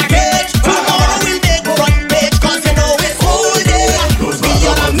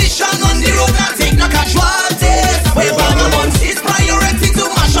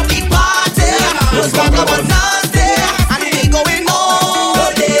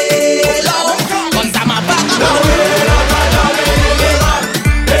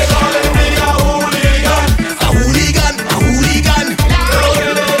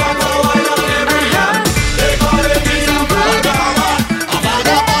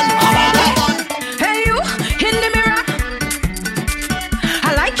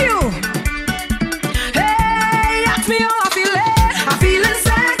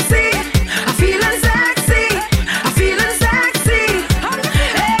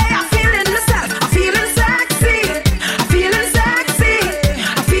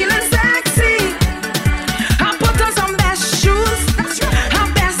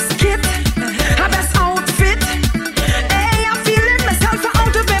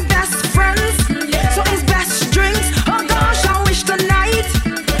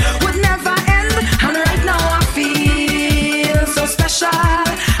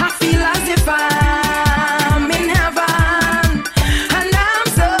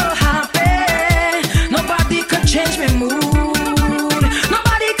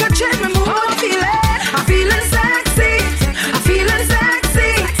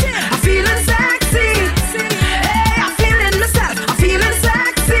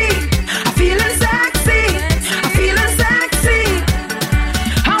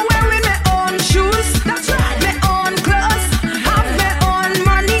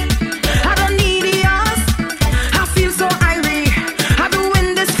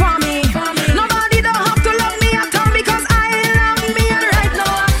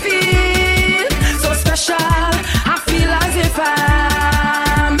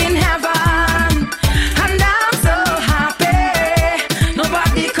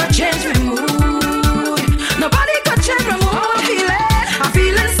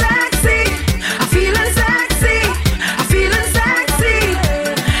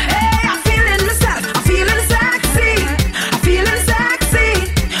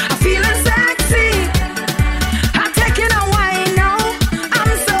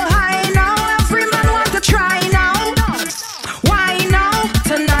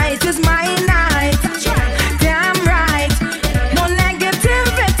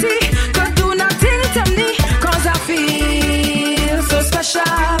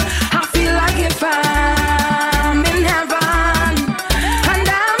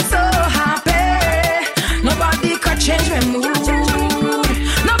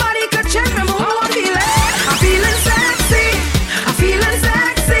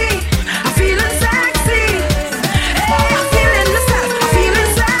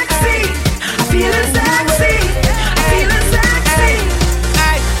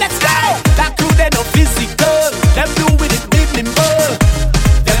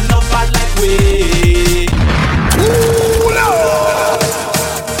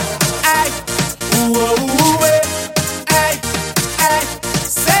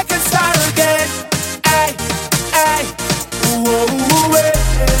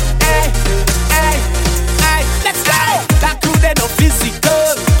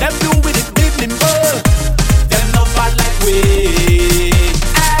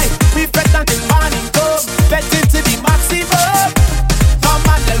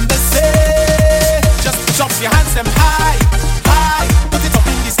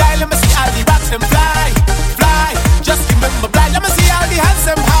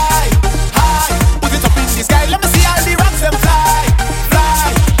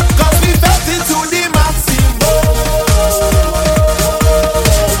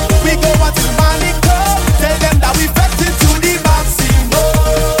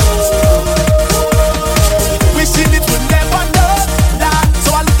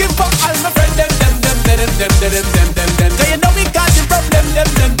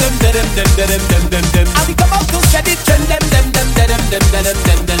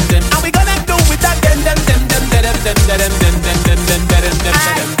them. And we gonna do it again, them.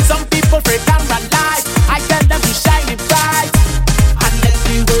 Some people afraid camera light. I tell them to shine it bright and let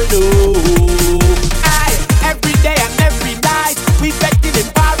the world know. Every day and every night we betting in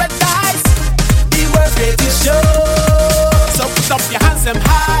paradise. The world ready show. So put up your hands them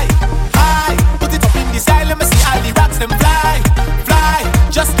high, high. Put it up in the sky, let me see all the rocks them fly, fly.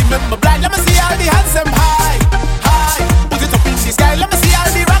 Just remember blind, let me see all the hands them high, high. Put it up in the sky, let me see all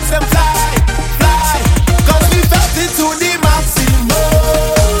the rocks them fly, fly. Cause we felt it to the maximum.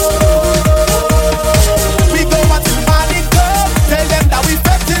 We go until morning come. Tell them that we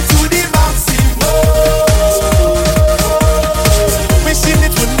felt it to the maximum. Wishing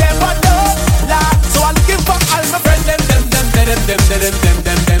it would never know. So I'm looking for all my friends, them.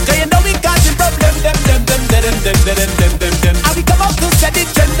 So you know we causing problem, them. And we come out to set it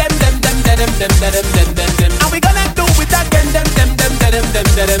trend, them. And we gonna do it again, them.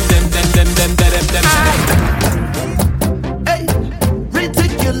 Hey,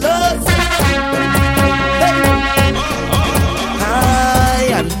 ridiculous. Hey, hi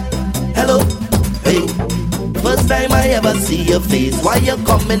and hello. Hey, first time I ever see your face. Why you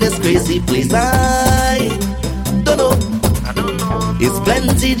come in this crazy place? I don't know. It's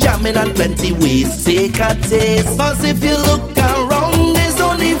plenty jamming and plenty ways. Take a taste. Cause if you look around, there's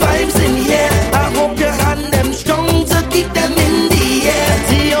only vibes in here. I hope your hand them strong to keep them in the air.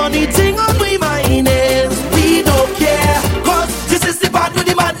 The only thing on my mind is we don't care. Cause this is the part where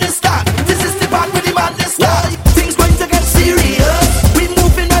the madness start. This is the part where the madness start. Things going to get serious. We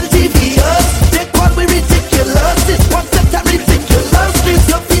moving on devious. They call we ridiculous. This one step that ridiculous. This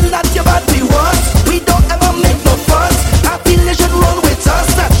you feel that you're bad we was. We don't ever make no fuss. I feel they should roll with us.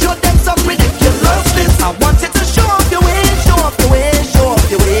 That show them some ridiculousness. I wanted to show off your ways, show off your ways, show off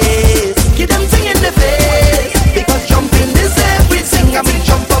your ways. Give them thing in the face. Because jumping is everything. I mean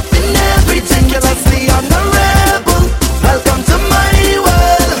jump up in everything. Ridiculously on the rebel. Welcome to my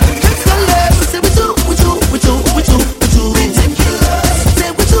world. It's the level. Say we do ridiculous. Say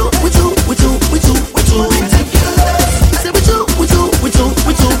we do ridiculous. Say we do ridiculous. Say we do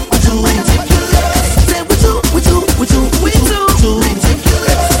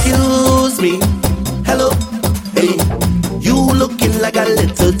ridiculous. Excuse me. Hello. Hey, you looking like a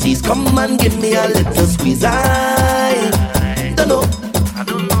little tease. Come and give me a little squeeze. I don't know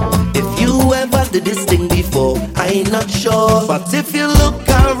if you ever did this thing before. I'm not sure, but if you look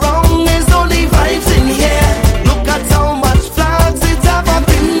around, there's only vibes in here. Look at how much flags it have up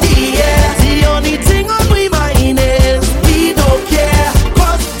in the air. The only thing on my mind is we don't care.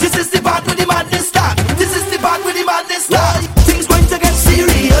 Cause this is the part where the madness start. This is the part where the madness start. Things going to get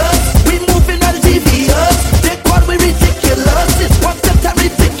serious. We moving on devious. They call we ridiculous. This one step that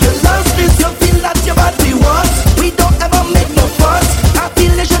ridiculous. This you feel that you're bad we was. We don't ever make no fuss. I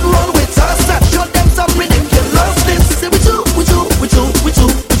feel they should roll with us. That show them some ridiculousness. Say we do ridiculous. Say we do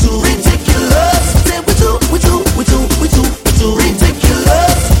ridiculous. Say we do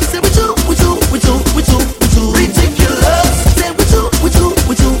ridiculous. Say we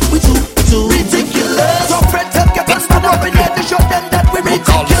do ridiculous. So friends help get us stand up in here to show them that we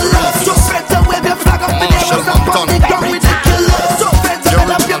ridiculous. So friends help wave your flag up in here and some public are ridiculous. So friends help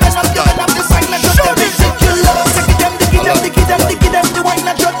get up your men up the sign and show them ridiculous. Dicky them, the wine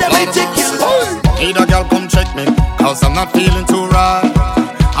and show them ridiculous. Need a girl come check me, cause I'm not feeling too right.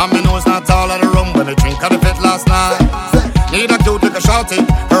 And me know it's not all of the rum when I drink at the pit last night. Need a cute little shouty,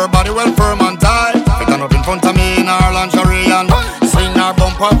 her body well firm and tight. Fit on up in front of me in her lingerie and swing her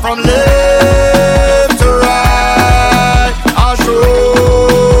bumper from left to right. I'll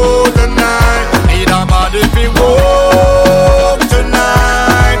show tonight. Need a body fi walk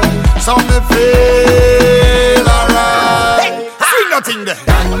tonight. So me feel alright. Swing nothing there.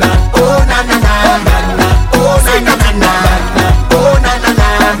 Oh na na na na na. Oh na na na na na. Oh na na na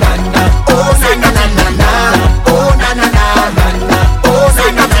na na. Oh na na na na na. Oh na na na na na. Oh na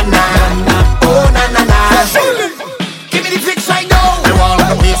na na na na. Oh na na na. Give me the fix right now. They want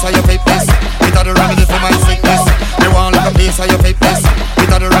like a piece of your fitness. It are the remedy for my sickness. They want like a piece of your fitness.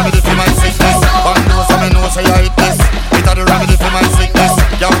 It are the remedy for my sickness. One knows and me know say I hate this. It are the remedy for my sickness.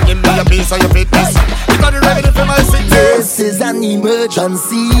 Yo, give me a piece of your fitness. It are the remedy for my sickness. This is an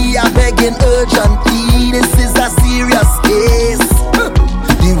emergency. I'm begging urgently. This is a serious case.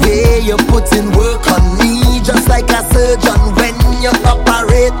 The way you put in work on me, just like a surgeon when you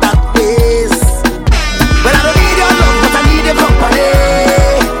operate that pace. Well, I don't need your love, but I need your company.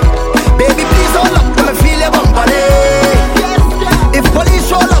 Baby, please hold up, let me feel your company. If police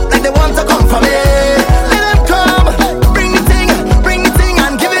roll up like they want to come for me, let them come, bring the thing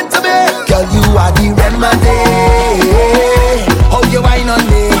and give it to me. Girl, you are the remedy. How you whine on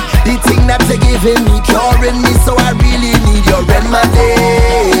me? The thing that you're giving me, curing me, so I really need your remedy.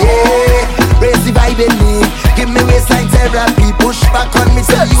 Raise the vibe in me, give me waistline therapy, push back on me,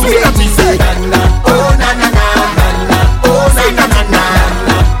 tell you baby, say na na, oh na na na, na na, oh na na na na,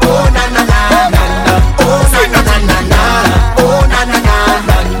 oh na na na, na na, oh na na na na na, oh na na na,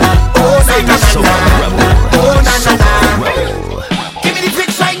 na na, oh na na na na, oh na na na. Give me the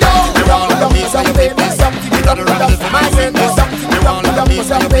fix right now. We wanna be some baby, something you don't love. My friend, something you don't love.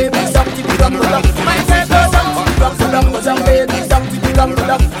 Some baby, something you don't love. My friend, something you don't love. Some baby, something you don't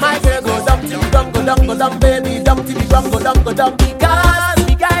love. My friend, something you don't love. Some baby, something you don't love. Because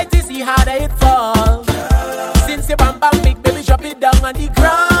the guy to see how they fall. Since you bam bam big baby, drop it down on the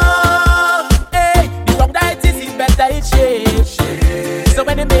ground. Hey, the wrong guy to see better it shake. So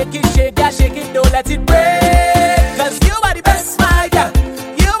when they make it shake, yeah, shake it, don't let it break. Cause you are the best, my girl.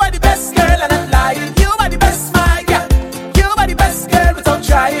 You are the best girl, and I'm lying. You are the best, my girl. You are the best girl without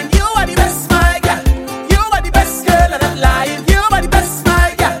trying. You are the best, my girl. You are the best girl, and I'm lying. You are the best,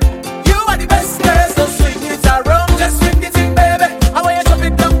 my girl. You are the best girl. So swing it around, just swing the thing, baby. I want you chop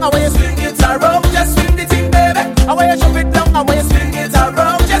it down, I want you swing it around, just swing the thing, baby. I want you chop it down, I want you swing it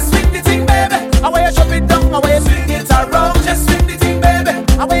around, just swing the thing, baby. I want you chop it down, I want you swing it around, just swing the thing, baby.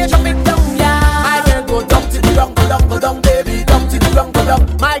 I want you chop it down, yeah. My girl go down to the ground, go down, baby, down to the ground, go down.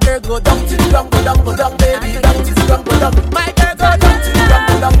 My girl go down to the ground, go down, baby, down to the ground, go down. My girl go down to the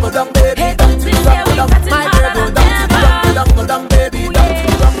ground, go down, baby, down to the ground, go down. My girl go down to the ground, go down, baby, down to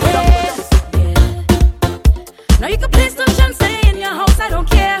the ground, go down. Now you can play sunshine, stay in your house, I don't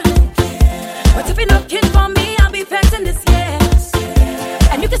care. But if you're looking for me, I'll be fencing this year.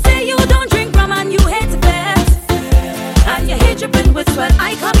 And you can say you don't drink rum and you hate to fence. And you hate dripping with sweat.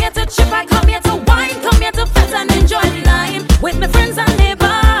 I come here to chip, I come here to wine, come here to fence and enjoy the night. With my friends and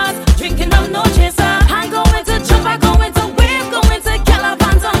neighbors, drinking rum, no chaser. I go into jump, I go into wave, go into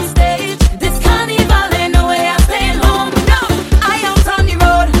caravans on stage. This carnival ain't no way I'm staying home. No, I out on the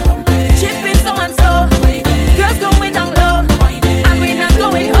road, chipping so and so. Girls going down low, and we're not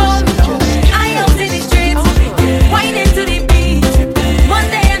going home. I out in the streets, whining to the beat.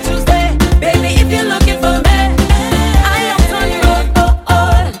 Monday and Tuesday, baby, if you're looking for me, I out on the road, oh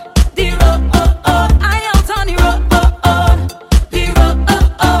oh, the road, oh oh. I out on the road, oh oh, the road, oh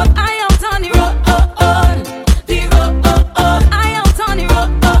oh. I out on the road, oh oh, the road, oh oh. I out on the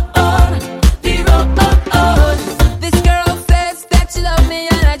road, oh oh, the road, oh oh. This girl says that she loves me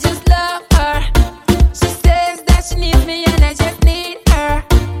and I just love her. She says that she needs me and I just need her.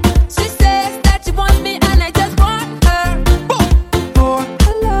 She says that she wants me and I just want her. For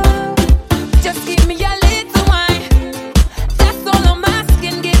her love, just give me a little wine. That's all I'm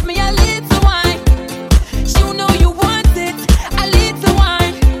asking, give me a little wine. You know you want it, a little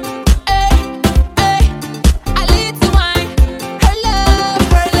wine. Hey, hey, a little wine. Her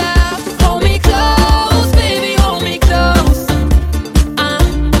love, hold me close, baby, hold me close.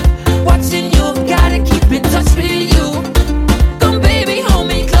 Watching you, gotta keep in touch with you. Come, baby, hold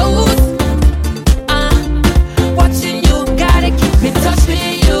me close. Watching you, gotta keep in touch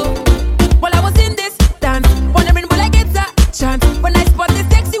with you. While I was in this dance, wondering will I get a chance when I spot this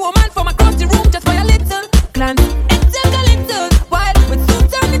sexy woman from across the room just for a little glance. It took a little while, but soon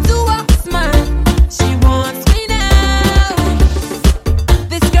turned into a smile. She wants me now.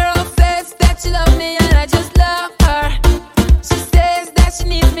 This girl says that she loves me and I just love her. She says that she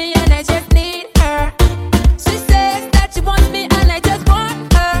needs me and I just need her. She says that she wants me and I just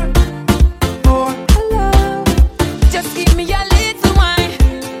want her. For her love, just give me a little wine.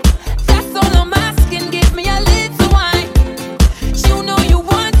 That's all I'm asking, give me a little wine. You know you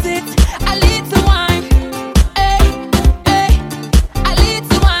want it, a little wine. Hey, hey, a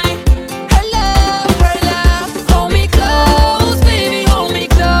little wine. Her love, hold me close, baby, hold me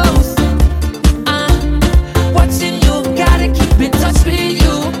close. Watching you, gotta keep in touch with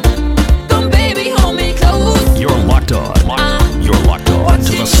you. Come, baby, hold me close. You're locked on. You're locked on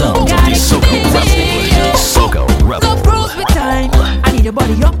to the sound of the Soca Rebel. Soca Love Rebel. grows with time. I need your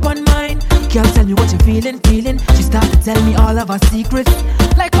body up on mine. Girl, tell me what you're feeling. She started to tell me all of her secrets,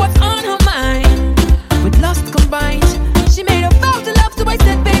 like what's on her mind. With lust combined, she made a vow to love, so I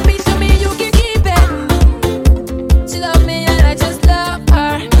said, baby, show me you can keep it. She loved me and I just love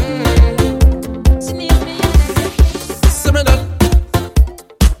her. She needs me and I just See me then.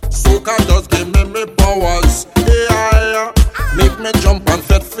 Soca just give me powers. Yeah, make me jump and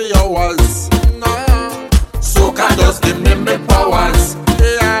fit for hours. Nah. Soca just give me powers.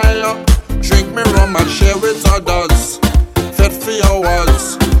 Yeah, drink me rum and share with others. Fit for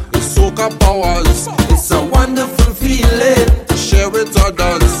hours. The soca power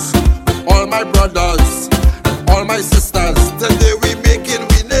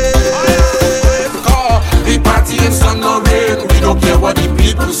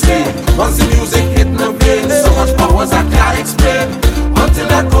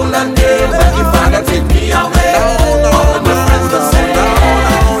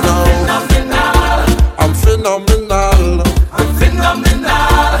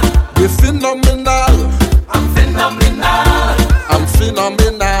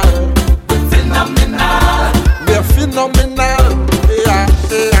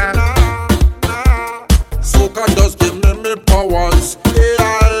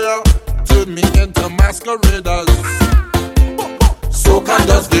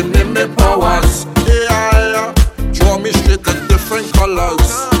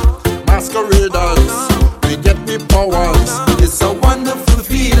masqueraders. We get the powers. It's a wonderful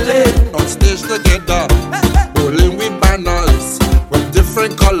feeling on stage together, holding with banners with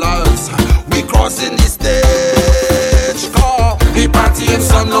different colors. We crossing the stage. We party in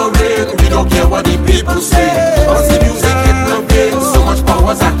sun or rain. We don't care what the people say. Cause the music hit the vein. So much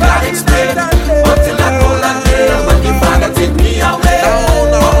powers I can't explain. Until I go that day when the father take me away.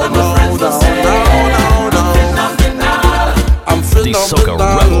 All of my friends will say, I'm The Soca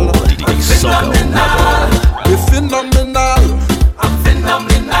phenomenal. Rebel. The Soca Rebel. We're phenomenal. I'm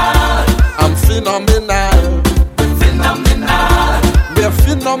phenomenal. I'm phenomenal. Phenomenal. We're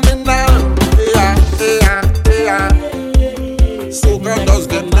phenomenal. Yeah, yeah, yeah. Soca does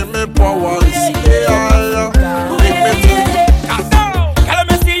give me powers. Yeah, Girl,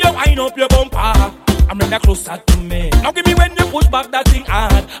 me see you wind up your bumper. I'm running closer to me. Now give me when you push back that thing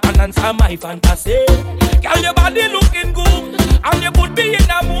hard and answer my fantasy. Girl, your body looking good and you put me in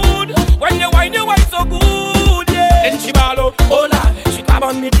a mood. When you wine so good, yeah. Then she ball out, oh lad. She grab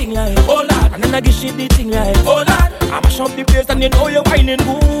on me thing like, oh lad. And then I give she the thing like, oh lad. I mash up the place and you know you're whining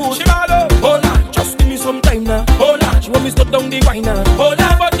good. She ball out, oh lad. Just give me some time now, oh lad. She want me to stop down the wine now, oh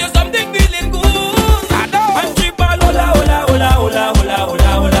lad. But you something feeling good. And she ball, hola, hola, hola, hola, hola, hola,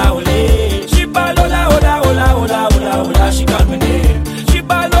 hola, hola. She ball, hola, hola, hola, hola, hola, hola. She call me name. She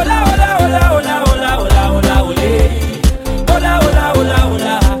ball, hola, hola, hola, hola, hola, hola, hola, hola. Hola, hola, hola,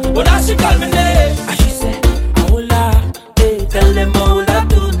 hola, hola. She call me name. And she say, hola, hey, tell them hola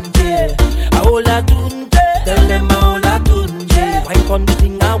tunje, hola tunje, tell them hola tunje. Wine on the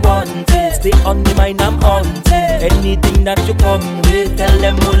thing I want, stay on the mind I'm on. Anything that you come with, tell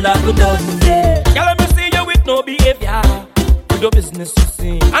them hola good on. Girl, let me see you with no behavior. Do your business you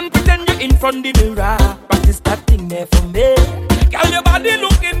see, and pretend you're in front the mirror. Practice that thing there for me. Girl, your body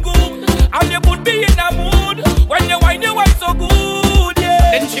looking good, and you put me in a mood. When you wine so good,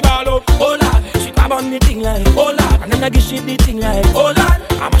 yeah. Then she ball out, oh lad. She grab on me thing like, oh lad. And then I give she the thing like, oh lad.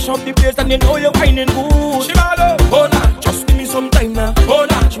 I mash up the place and you know you're whining good. She ball out, oh lad. Just give me some time now, oh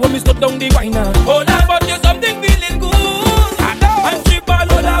lad. She want me to stop down the wine now, oh lad. But you something feeling good. And she ball,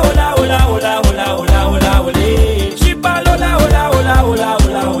 hola, hola, hola, hola, hola, hola, hola, hola. She ball, hola, hola, hola, hola,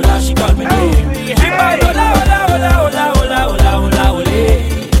 hola, hola. She call me name. She ball, hola, hola, hola, hola, hola, hola, hola, hola.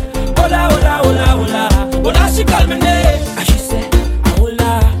 Hola, hola, hola, hola, hola. She call me name. And she say,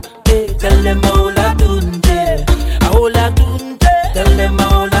 hola, hey, tell them hola tunje, hola tunje, tell them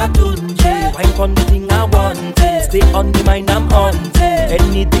hola tunje. Wine on the thing I want, stay on the mind I'm on.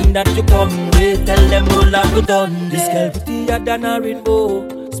 Anything that you come with, tell them hola good on. This girl prettier than a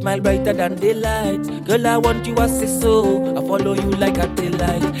rainbow, smile brighter than daylight. Girl, I want you as so. I follow you like a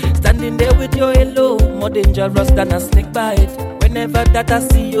daylight. Standing there with your halo, more dangerous than a snake bite. Whenever that I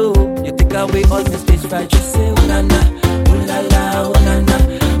see you, you take away all the stage fright. You say, ooh na na, ooh la la, ooh na na,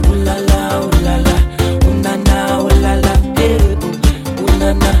 ooh la la, ooh la la, ooh na na, ooh la la, hey, ooh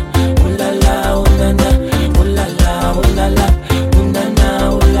na na, ooh la la, ooh na na, ooh la la, ooh la la, ooh na na,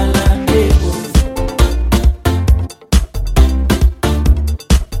 ooh la la, hey,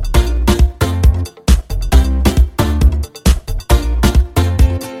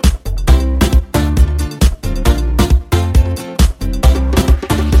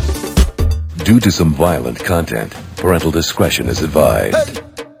 Due to some violent content, parental discretion is advised.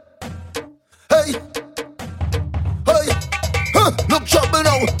 Hey, look trouble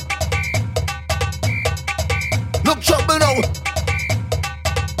now. Look trouble now.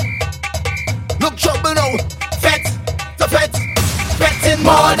 Look trouble now. Fete, the fete, fetting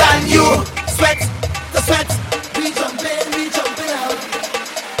more than you. Sweat, the sweat. We jumping out.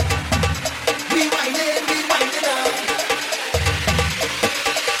 We whining out.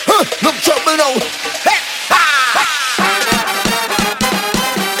 Look trouble now. Hey,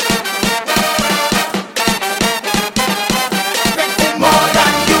 fetting more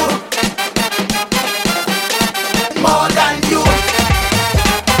than you. More than you.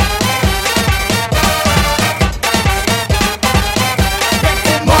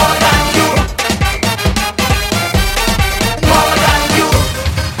 Fetting more than you.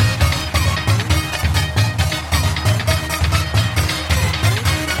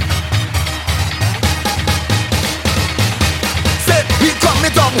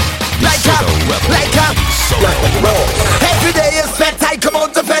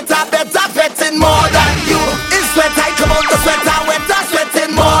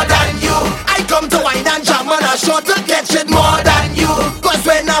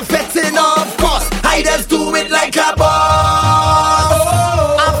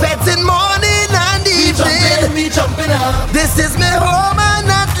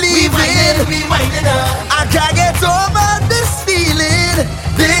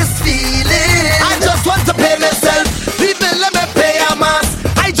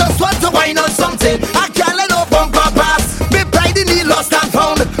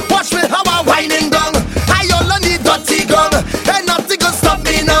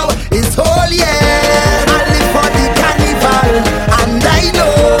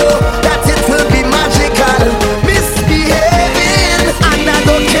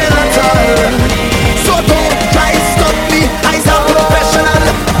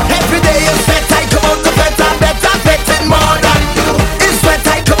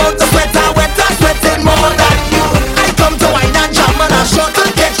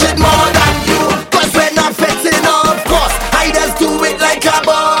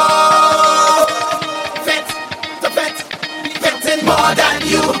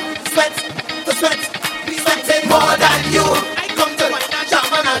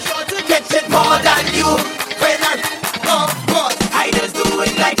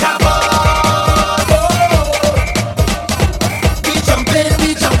 like a ball. We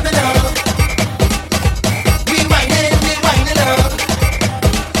jumping up. We whining up.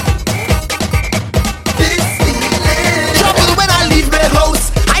 This feeling. Trouble when I leave my house.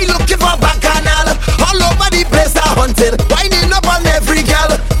 I looking for bacchanal. All over the place I hunted. Whining up on every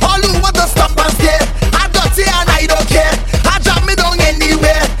girl. All who want to stop and stare. I dirty and I don't care. I drop me down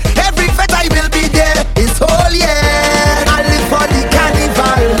anywhere. Every fete I will be there. It's whole year. I live for the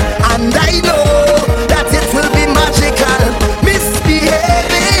carnival. And I know that it will be magical.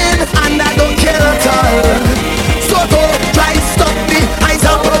 Misbehaving and I don't care at all. So don't try stop me. I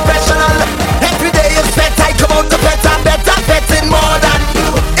sound professional. Every day is fete. I come out to fete. I'm better fetting more than you.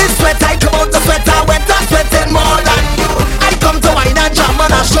 It's sweat. I come out to sweat. I went to sweating more than you. I come to wine and jam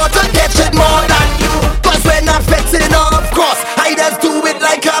and I short to catch it more than you. Cause when I'm fetting, of course, I just do it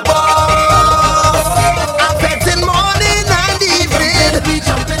like a boss. I'm fetting morning and evening.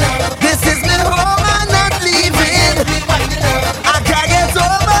 This is me home and not leaving. I can't get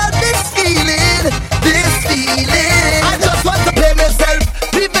over this feeling. I just want to pay myself.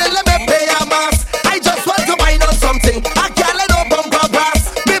 People let me pay a mass. I just want to wine on something. I can't let no bumper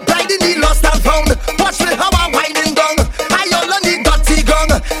pass. Me blind in the lost and found. Watch me how I'm winding down. I all on the dirty gun.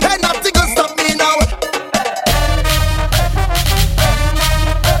 And nothing can stop me now.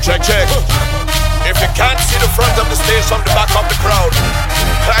 Check. If you can't see the front of the stage from the back of the crowd,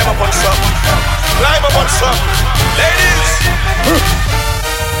 climb up on some. Ladies!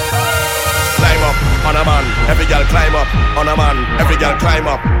 Climb up on a man, every girl climb up on a man, every girl climb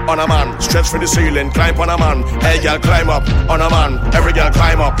up on a man, stretch for the ceiling, climb on a man, hey girl climb up on a man, every girl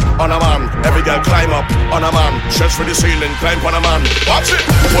climb up on a man, every girl climb up on a man, stretch for the ceiling, climb on a man, watch it,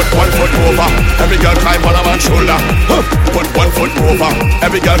 put 1 foot over, every girl climb on a man's shoulder, put 1 foot over,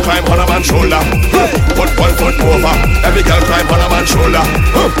 every girl climb on a man's shoulder, put 1 foot over, every girl climb on a man's shoulder,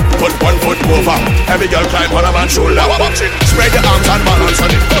 put 1 foot over, every girl climb on a man's shoulder, watch it, spread your arms and balance on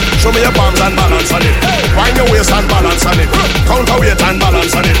it, show me your palms and balance on it. Wind your waist and balance on it. Counterweight and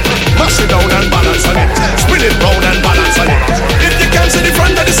balance on it. Mash it down and balance on it. Spin it round and balance on it. If you can't see the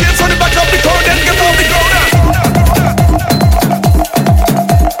front of the stage from the back of the crowd, then get off the ground.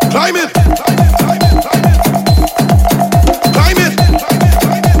 Climb it. Climb it.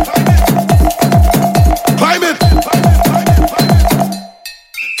 Climb it.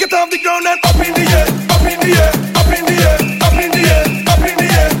 Get off the ground and up in the air. Up in the air. Up in the air. Up in the air. Up in the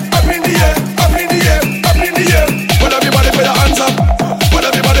air. Up in the air. Up in the air. Up in the air. Well, everybody put your hands up. Well,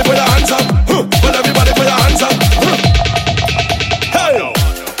 everybody put your hands up. Well, everybody put your hands up. Hey!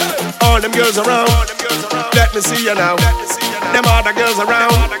 All them girls around. Let me see you now. Them other girls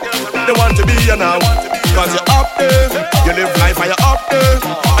around. They want to be you now. Cause you're up there. You live life and you're up there.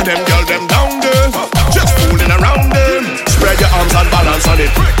 And them girls, them down there. Just fooling around them. Spread your arms and balance on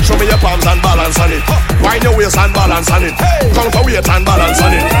it. Show me your palms and balance on it. Wind your waist and balance on it. Counterweight and balance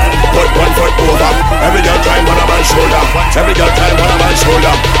on it. Put 1 foot over. Every girl climb on a man's shoulder. Every girl climb on a man's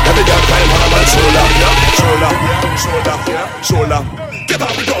shoulder. Every girl climb on a man's shoulder. Shoulder. Get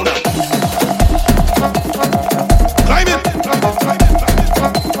off the ground now. Climb it.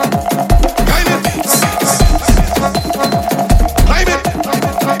 Climb it. Climb it.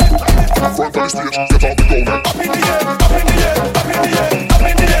 Front of the stage, get off the ground now. Up in the air. Up in the air. Up in the air. Up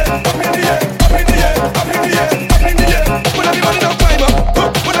in the air. Up in the air. Up in the air. Up in the air. Up in the air. When everybody now climb up.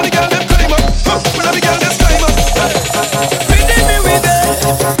 When all the girls them climb up. When all the girls them climb up. Pretty me with it.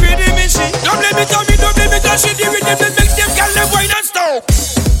 Pretty me she. Don't let me tell me. Cause she did with them. Make them girls them wine and stop.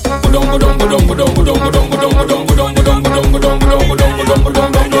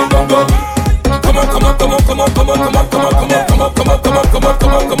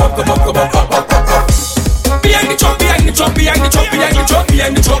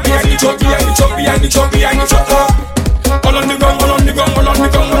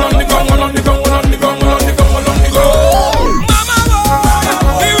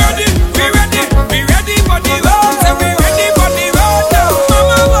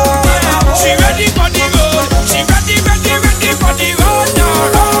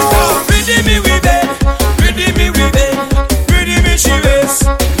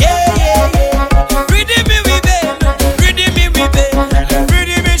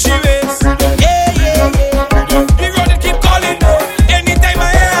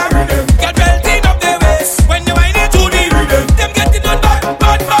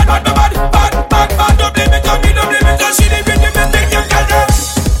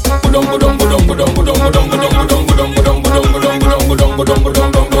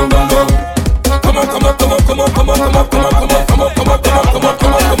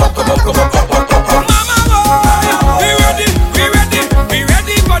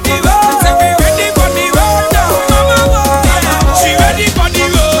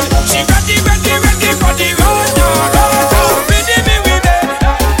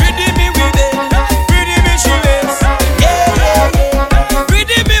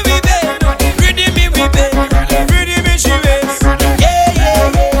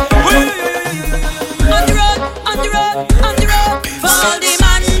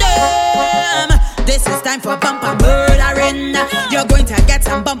 brackets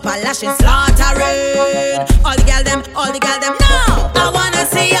and bumper lashing, slaughtering. All the gal them, now. I wanna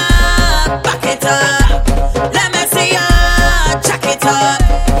see ya back it up. Let me see ya jack it up.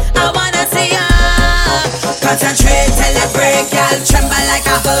 I wanna see ya concentrate till it break, gal tremble like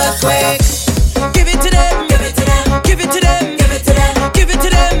a earthquake. Give it to them, give it to them, give it to them, give it to them, give it to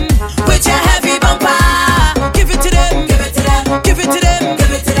them. With your heavy bumper, give it to them, give it to them, give it to them,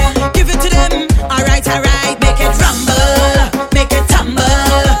 give it to them, give it to them. Alright, make it rumble, make it tumble.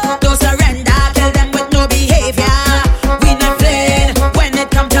 Don't surrender, kill them with no behavior. We not playing when it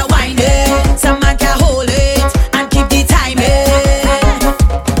come to whining. Some man can hold it and keep the timing.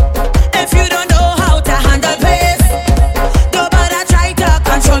 If you don't know how to handle pace, don't bother try to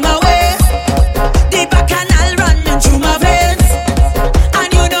control my waist. The bacchanal running through my veins,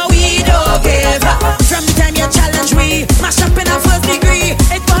 and you know we don't give up. From the time you challenge we, mash up in a first degree.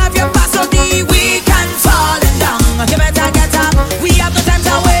 It will have your pass on the weak and falling down. You better get up, we have no time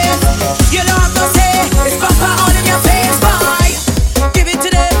to waste. You don't have to say, it's bumper all in your face, boy. Give it to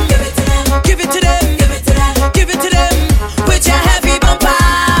them, give it to them, give it to them, give it to them, give it to them. With your heavy bumper,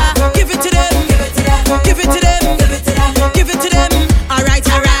 give it to them, give it to them, give it to them, give it to them, give it to them. Alright,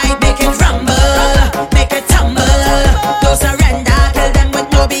 make it rumble, make it tumble. Don't surrender, kill them with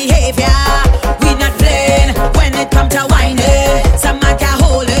no behavior. We not playing when it come to whining. Some man can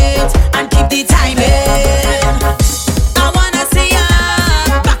hold it and keep the timing. I wanna see ya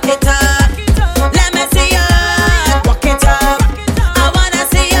back it up. Let me see ya walk it up. I wanna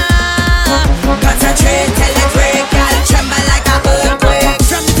see ya concentrate till it break, gal tremble like a earthquake.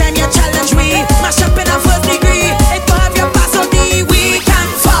 From the time you challenge we, mash up in a first degree. It will have your pass on the weak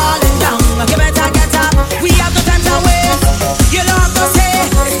and falling down. You better get up, we have no time to waste. You don't have to say,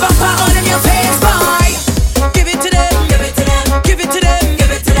 it's bumper all in your face, boy. Give it to them, give it to them, give it to them,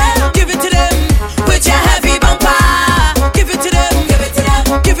 give it to them, give it to them. With your heavy bumper, give it to them, give it to them,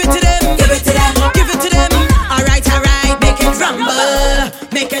 give it to them, give it to them, give it to them. Alright, make it rumble,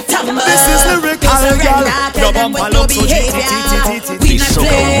 make it tumble. This is lyrical, girl. Your bumper looks so behavior. We not Soca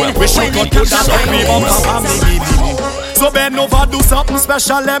play rep. We should when go it to comes that to like we bumper for me. So bend over, do something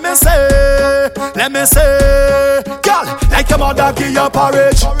special, let me say. Girl, like your mother give you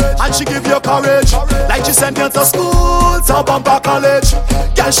porridge, and she give you courage. Like she send you to school, to bumper college.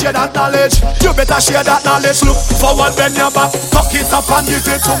 Girl, share that knowledge, you better share that knowledge. Look forward, bend your back, tuck it up and give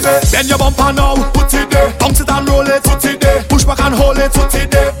it to me. Bend your bumper now, put it there. Bounce it and roll it, put it there. Push back and hold it, put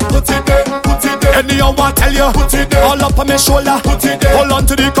it there. Put it there, put it there. Anyhow I tell you, put it there. All up on my shoulder, put it there. Hold on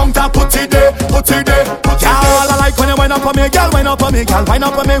to the counter, put it there. Put it there, put it there. Girl, I like when you wind up on me, girl, wind up on me, girl, wind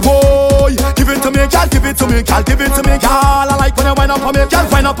up on me, whoa. Give it to me, girl, give it to me, girl, give it to me, girl. I like when you wind up on me, girl,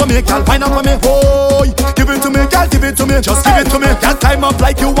 wind up on me, girl, wind up on me, whoa. Give it to me, girl, give it to me, just give it to me. Girl, climb up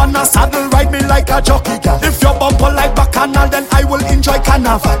like you wanna saddle, ride me like a jockey, girl. If your bumper like bacchanal, then I will enjoy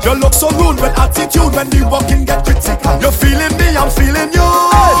carnival. You look so rude with attitude when the walking get critical. You're feeling me, I'm feeling you.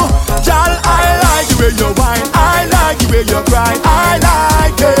 Girl, I like the way you whine, I like the way you grind, I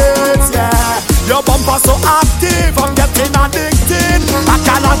like it, yeah. Your bumper so active, I'm getting addicted. I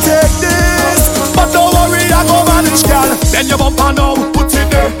cannot take this, but don't worry, I go manage, girl. Then your bumper now, put it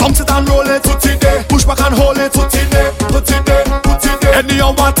there. Bounce it and roll it, put it there. Push back and hold it, put it there. Put it there, put it there.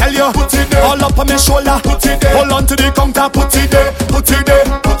 Anyhow I tell you, put it there. All up on my shoulder, put it there. Hold on to the counter, put it there. Put it there,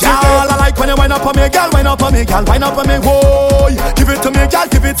 put it there. Girl, I like when you wind up on me, girl, wind up on me, girl, wind up on me, whoa. Give it to me, girl,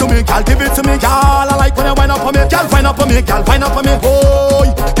 give it to me, girl, give it to me, girl. I like when you wind up on me, girl, wind up on me, girl, wind up on me, whoa.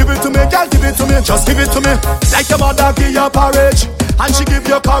 Give it to me, girl, give it to me, just give it to me. Like your mother give you porridge, and she give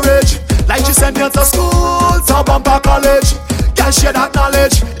you courage. Like she send you to school, to bumper college. Girl, share that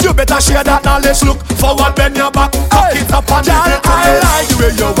knowledge, you better share that knowledge. Look forward, bend your back, cock it up and give it to me. I like the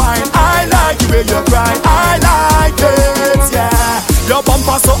way you whine, I like the way you grind, I like it, yeah. Your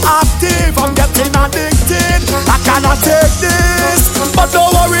bumper so active, I'm getting addicted. I cannot take this, but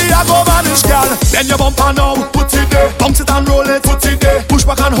don't worry, I go manage, girl. Bend your bumper now, put it there. Bounce it and roll it, put it there. Push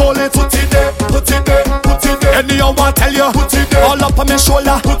back and hold it, put it there. Put it there, put it there. Anyhow I tell you, put it there. All up on my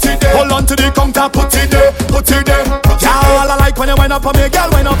shoulder, put it there. Hold on to the counter, put it there. Put it there, put it there. Girl, I like when you wind up on me, girl,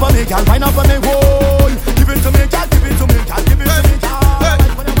 wind up on me, girl, wind up on me, whoa. Give it to me, girl, give it to me, girl, give it to me, girl.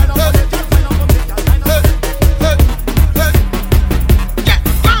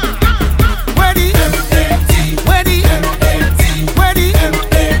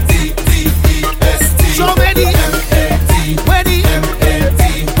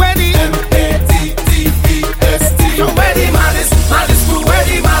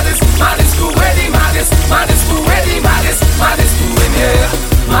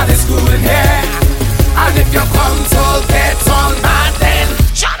 Maddest crew in here.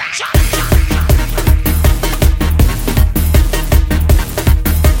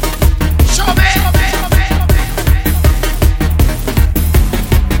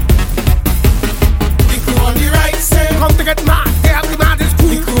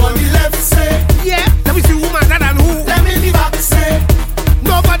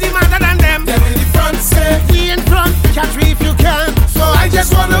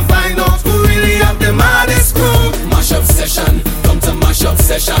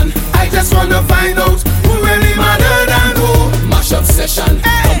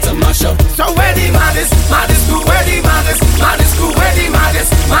 come to mash up. So where the maddest, maddest crew, where the maddest, maddest crew, where the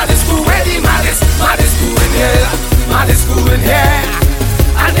maddest, maddest crew, where the maddest, maddest crew in here, maddest crew in here.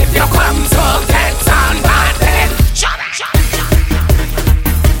 And if you come to get on bad, then shut up.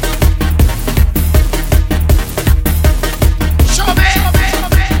 Show me.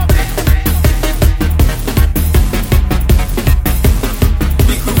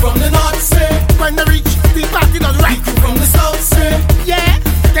 We crew from the north, say. When they reach the party does right. We crew from the south, say. Yeah,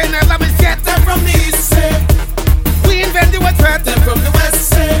 they never miss get them From the east, say. We invent the word threat. Them from the west,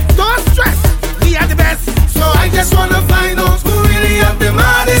 say. Don't stress, we are the best. So I just wanna find out who really have the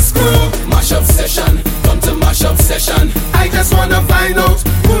maddest crew. Mash up session, come to mash up session. I just wanna find out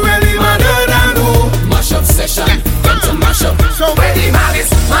who really madder than who. Mash up session, come to mash up. So where the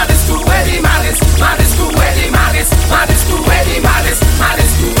maddest, maddest crew, where the maddest, maddest crew, where the maddest, maddest crew, where the maddest,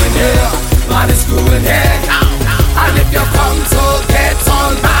 maddest crew in here, maddest crew in here. And if you come to get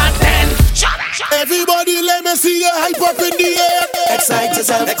on bad, then shut up. Everybody, let me see you hype up in the air. Excite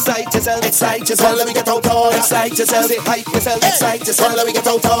yourself, excite yourself, excite yourself. Let me get out on. Excite yourself, hype yourself, excite yourself. Let me get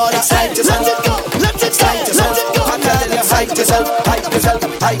out on. Excite yourself, let it go, let it excite yourself. Hype yourself, hype yourself,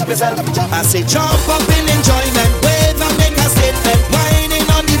 hype yourself. I say jump up in enjoyment, wave and make a statement, whining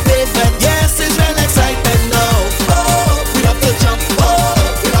on the pavement. Yes, it's real excitement now. Oh, we have to jump, oh,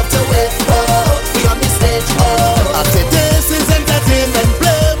 we have to wave, oh, we on the stage, oh. I say this is entertainment,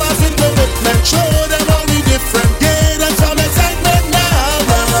 play mass in commitment, show them how we different, get them some excitement now.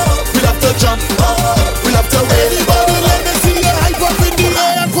 We have to jump, oh, we have to wave, Everybody, let me see you hype up in the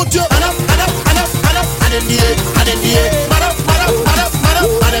air and put your hand up, hand up, hand up, hand up, and in the air, and in the air, man up, man up, man up, man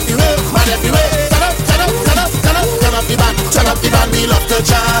up, and everywhere, man everywhere. Turn up, turn up, turn up, turn up, turn up the band, turn up the band. We love to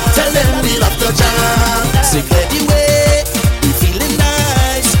jam, tell them we love to jam. Sing anyway, we feeling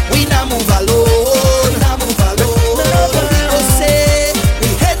nice. We now move alone, now move alone. People say we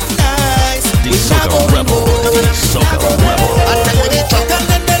head nice. The Soca Rebel. The Soca Rebel. I tell you the truck and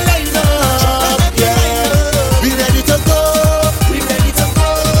then the line up, yeah. We ready to go, We ready to go.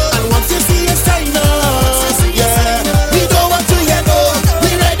 and once you see a sign up, yeah. We don't want to hear no,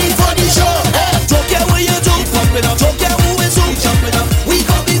 we ready for the show. Don't care what you do, pump it up. Don't care who is who, jump it up. We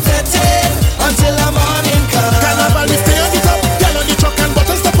gon' be vetted until the morning comes. Carnival, we stay on the top, girl on the truck and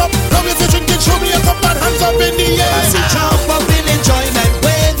buttons step up. Now if you drinking, show me a cup and hands up in the air. I say jump up in enjoyment,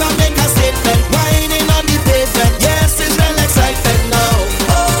 wave and make a statement, whining on the pavement. Yes, it's real excitement now.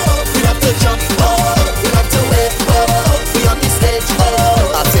 Oh, we have to jump, oh, we have to wave, oh, we on the stage,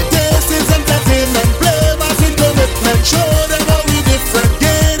 oh. I say this is entertainment, play mass in commitment, show them how we different,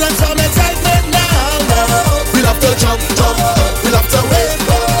 get them some excitement now. We love to jump, jump, we love to wave,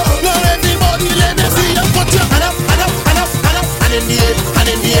 oh. Now everybody, let me see you put your hand up, hand up, hand up, hand up, and in the air, and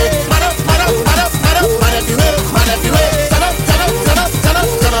in the air. Man up, man up, man up, man up, man everywhere, man everywhere. Turn up, turn up, turn up, turn up,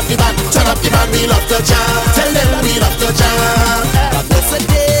 turn up the band, turn up the band. We love to jam, tell them we love to jam. But what's a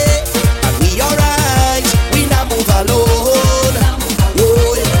day, and we alright, we now move alone.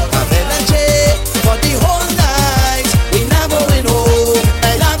 Oh, have energy for the whole night, we now going home,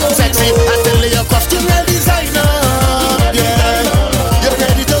 now going Sexy, home. I tell you, costume well designer, yeah. You're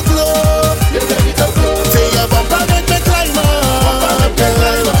ready to glow, You're ready to go. say your bumper make me climb up,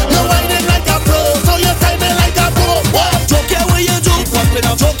 you're whining like a pro, so you're timing like a pro. What? Don't care what you do, pump it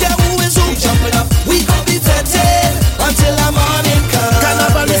up. Don't care who is who, jump it up. We gon' be vetted until the morning comes.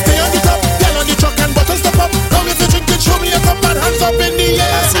 Carnival, we stay on the top, girl on the truck and buttons step up. Now if you drinking, show me a cup and hands up in the I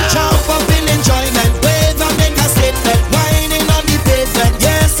air. say jump up in enjoyment, wave and make a statement, whining on the pavement.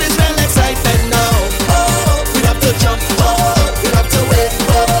 Yes, it's real excitement now. Oh, we have to jump, oh, we have to wave,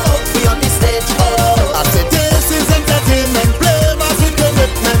 oh, we on the stage, oh. I say this is entertainment, play mass in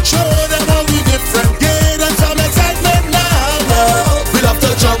commitment, show them how we different, get them some excitement now. We love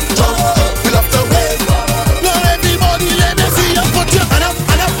to jump, jump, we love to wave. Now everybody, let me see you put your hand up,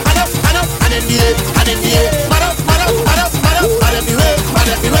 hand up, hand up, hand up, and in the air, and in the air. Man up, man up, man up, man up, and everywhere, man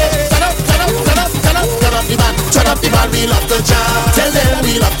everywhere. Turn up, turn up, turn up, turn up, turn up the band, turn up the band. We love to jam, tell them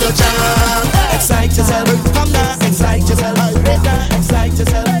we love to jam. Excite yourself, come now, excite yourself, break down, excite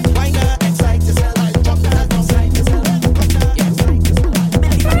yourself, why not, excite yourself, jump down, excite yourself,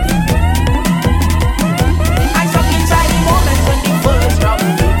 I'm stuck inside the moment when the first drum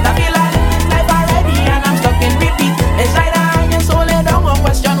beat. I feel like life already and I'm stuck in repeat. Inside I am so lay down a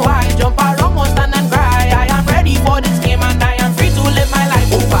question why. Jump around, won't stand and cry. I am ready for this game and I am free to live my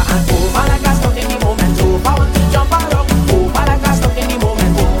life over and over like I'm stuck in the moment. Over, want to jump around, over like I'm stuck in the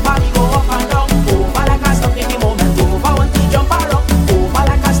moment. Over, we go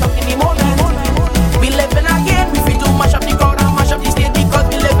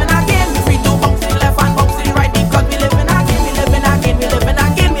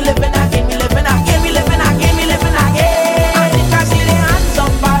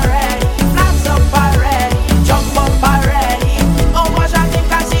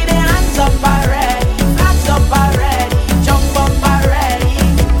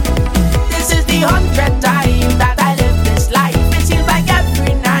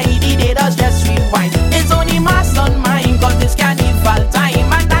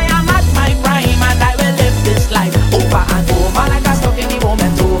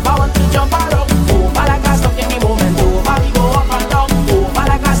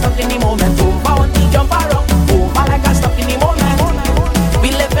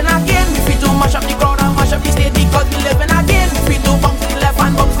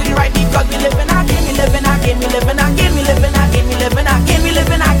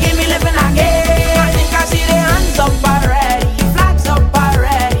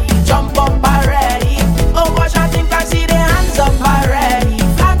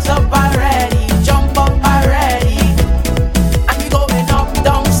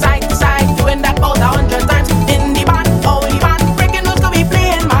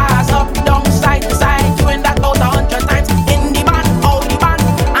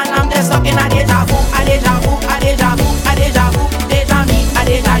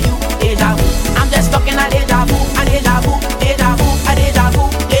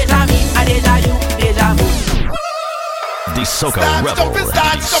Soca Rebel.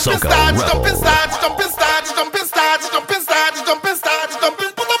 Soca Rebel.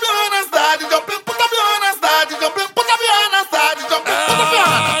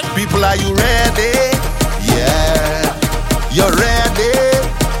 People, are you ready? Yeah. You're ready?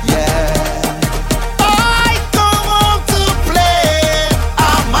 Yeah. I come out to play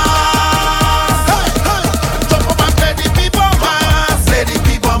a mass. Jump up and play the people mass. Play the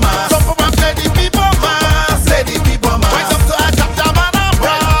people mass. Jump up and play the people mass. Play the people mass. Wind up to a chap chap and a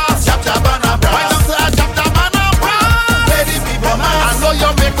brass. Chap chap and a brass. Wind up to a chap chap and a brass. Play the people mass. I know you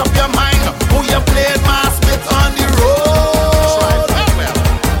make up your mind who you played mass with on the road.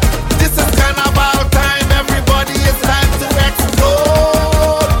 This is Carnival time. Everybody, it's time to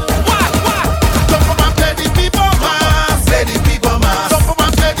explode. What? Jump up and play the people mass. Play the people mass. Jump up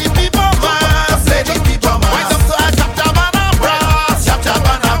and play the people mass. Play the people mass. Wind up to a chap chap and a brass. Chap chap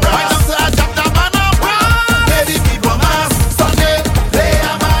and a brass. Wind up to a chap chap and a brass. Play the people mass. Sunday, play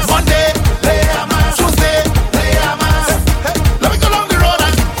a mass. Monday, play a mass. Tuesday, play a mass. Let me go down the road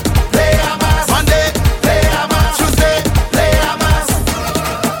and play a mass. Monday, play a mass. Tuesday, play a mass.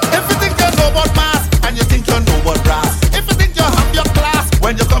 If you think you know about mass and you think you know about brass, if you think you have your class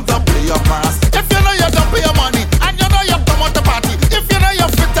when you come to play your mass, if you know you don't pay your money and you know you come out to party, if you know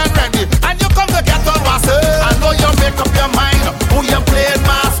you're fit and ready and you come to get on mass, I know you make up your mind who you playing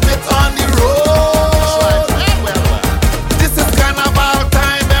mass with on the road. This is Carnival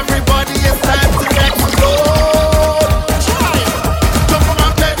time, everybody, it's time to explode. Jump up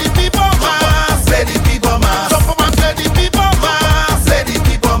and play the people mass. Play the people mass. Jump up and play the people mass. Play the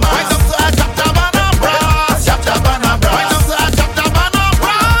people mass. Wind up to a chap chap and a brass. Chap chap and a brass. Wind up to a chap chap and a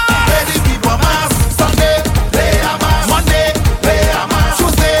brass. Play the people mass. Sunday, play a mass. Monday, play a mass.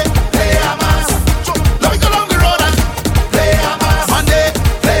 Tuesday, play a mass. Let me go down the road and play a mass. Monday,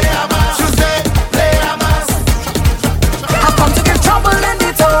 play a mass. Tuesday, play a mass. I come to give trouble in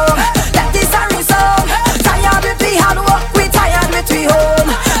the town. Let this a reason. Tired with the hard work, we tired with we home.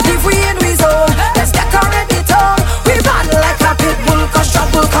 Live we in we zone. Let's decorate the town. We run like a pit bull, cause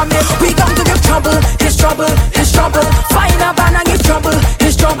trouble coming. We come to give trouble. It's trouble, it's trouble. Find a band and give trouble.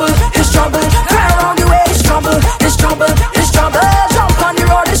 It's trouble, it's trouble. Cry around the way, it's trouble, it's trouble, it's trouble. Jump on the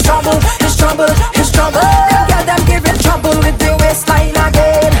road, it's trouble, it's trouble, it's trouble. Get them giving trouble with the waistline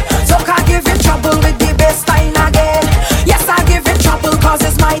again. Soca giving trouble with the bassline again. Yes, I give it trouble cause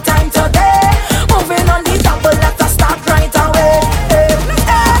it's my time today. Moving on the double, let us start right away.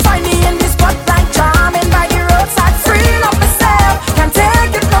 Find me in the spotlight, jamming by the roadside, free up myself, can't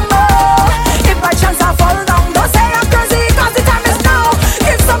take it no more. If by chance I fall down, don't say I'm crazy cause the time is now.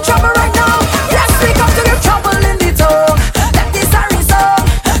 Give some trouble right now. Yes, we come to give trouble in the town. Let this a reason.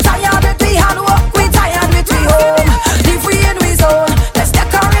 Tired with the hard work, we tired with we home. Live we in we zone. Let's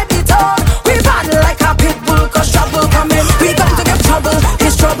decorate the town. We bad like a pit bull cause trouble coming. We come to give trouble.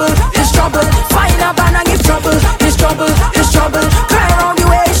 It's trouble, it's trouble. Find a band and give trouble. It's trouble, it's trouble. Cry around the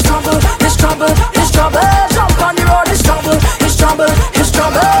way, it's trouble, it's trouble, it's trouble. Jump on the road, it's trouble, it's trouble, it's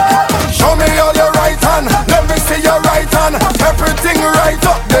trouble. Show me all your right hand, let me see your right hand. Everything right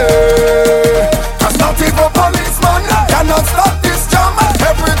up there. Cause not even policeman cannot stop this jam.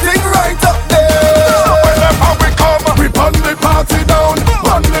 Everything right up there. Whenever we come, we burn the party down.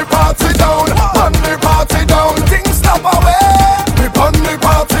 Burn the party down. Burn the party down. Things stop away. We burn the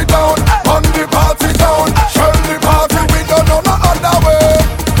party down.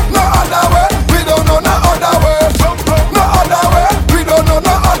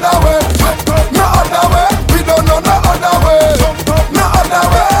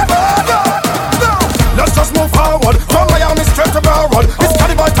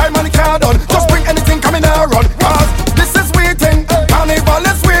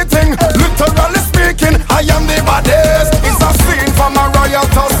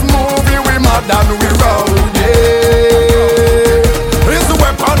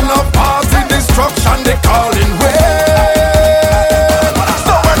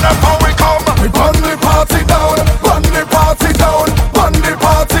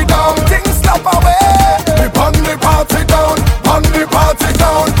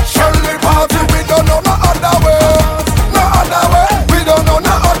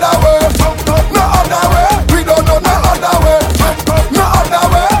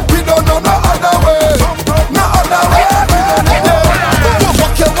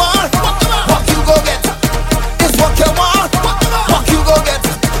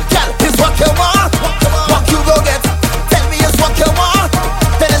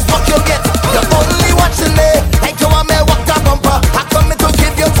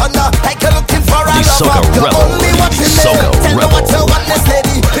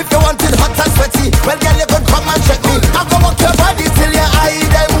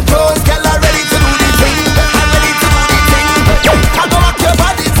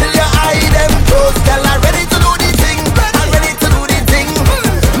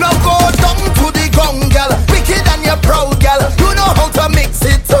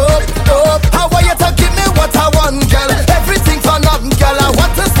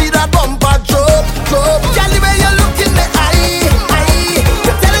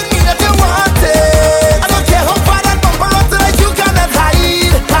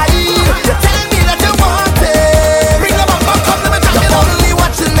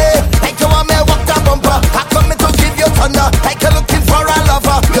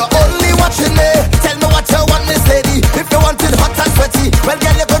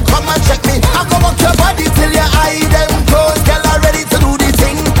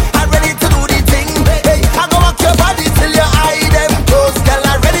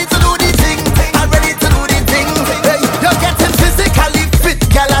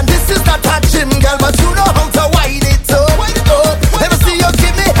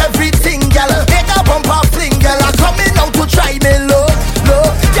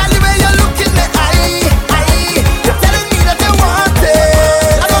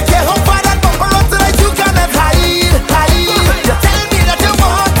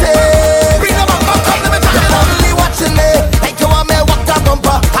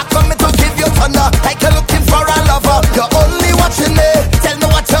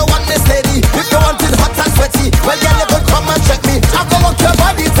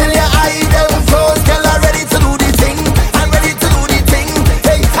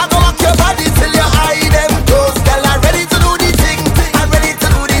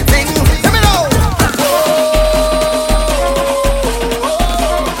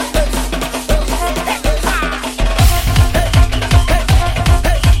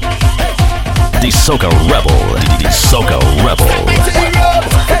 Soca Rebel. Soca Rebel.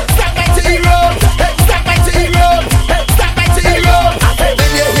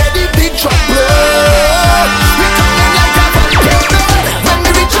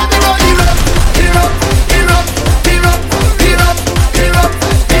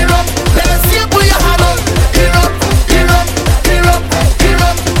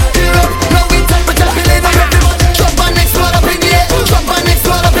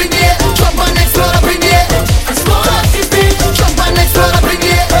 Explode up in the air.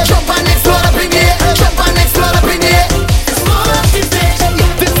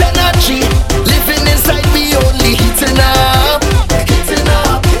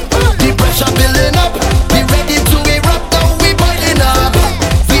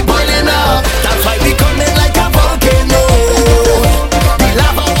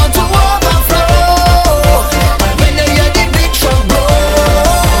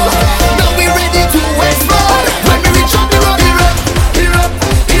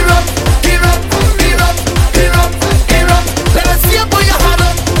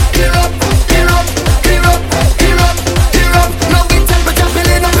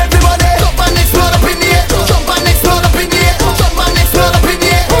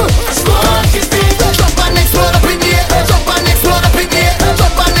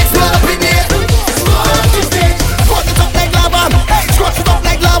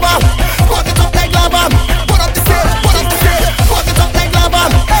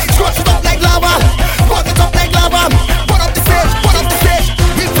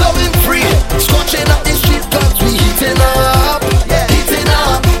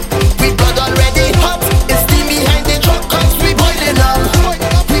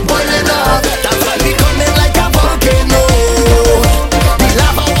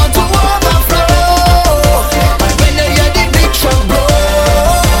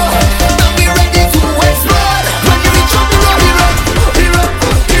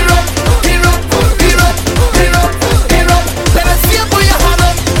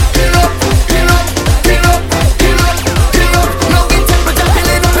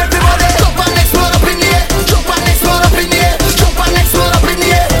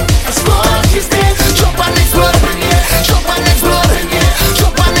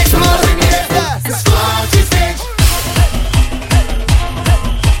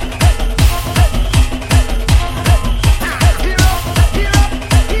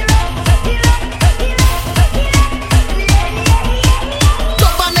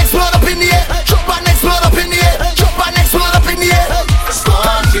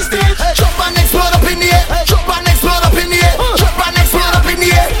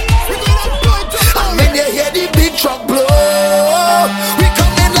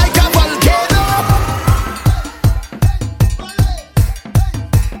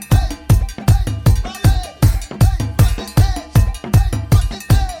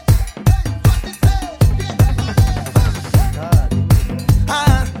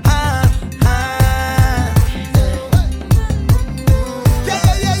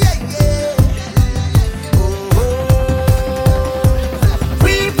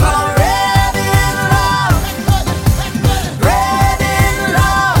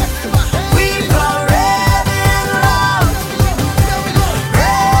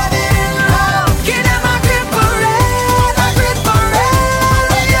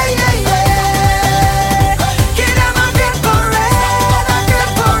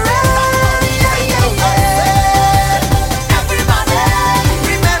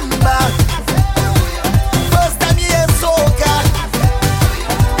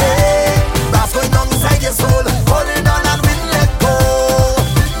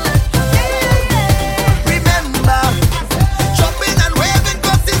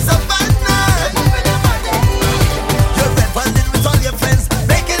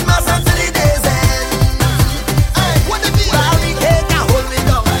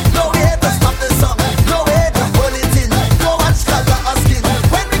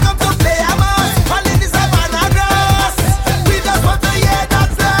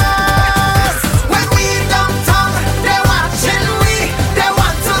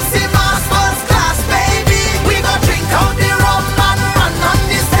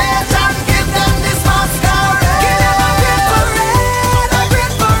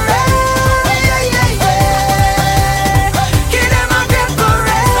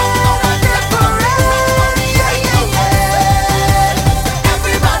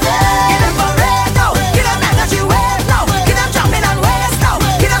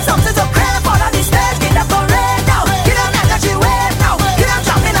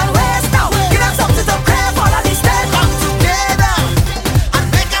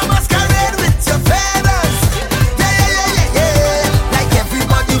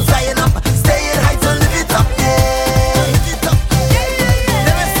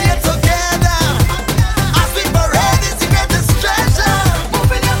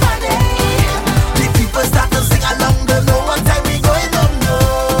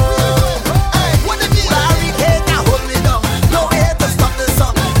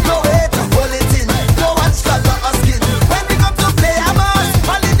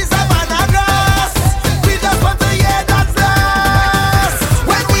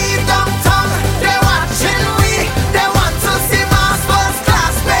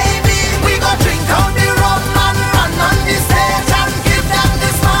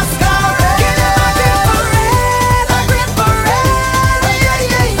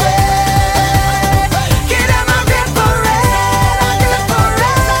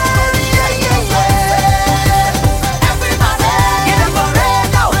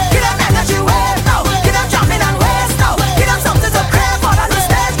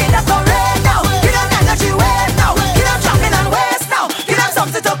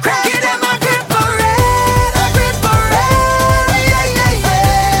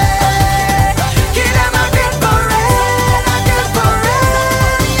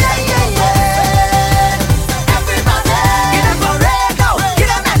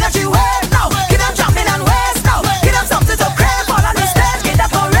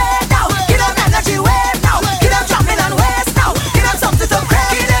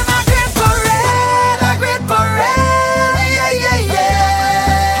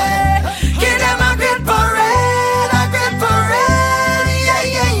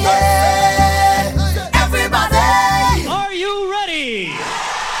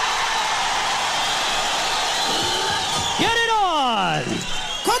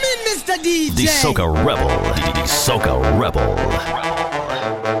 a DJ. The Soca Rebel. The Soca Rebel.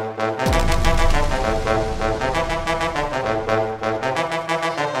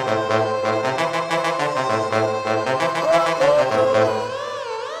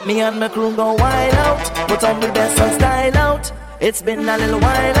 Me and my crew go wild out, put on the best and style out. It's been a little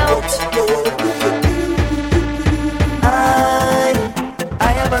while out.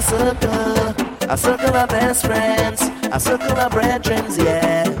 I have a circle of best friends, a circle of brethren,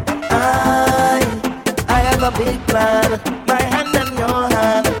 yeah. I have a big plan, my hand in your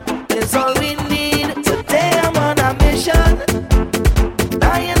hand is all we need. Today I'm on a mission.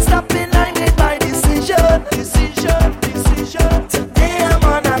 I ain't stopping, I made my decision. Today I'm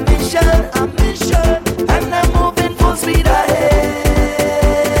on a mission, and I'm moving full speed ahead.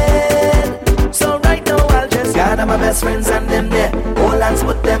 So right now I'll just gather my best friends and them there. All hands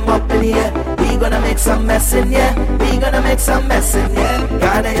put them up in here. We gonna make some mess in here.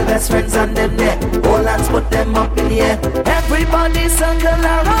 Gather your best friends and them there. All hands put them up in here. Everybody circle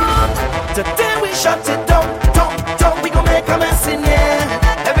around. Today we shut it down. We gon' make a mess in here.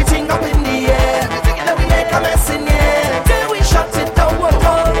 Everything up in the air. Then we make a mess in here. Today we shut it down.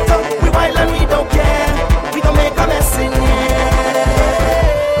 We wild and we don't care. We gon' make a mess in here.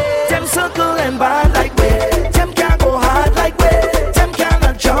 Them circle and bad like we. Them can't go hard like we. Them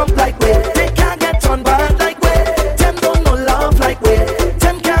cannot jump like we. They can't get on bad like we. Them don't know love like we.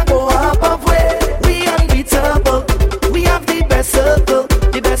 Them can't go up of we. We unbeatable. We have the best circle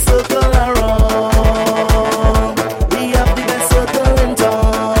around. We have the best circle in town.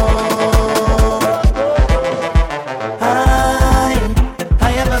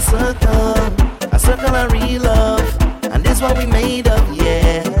 I have a circle of real love, and this what we made of,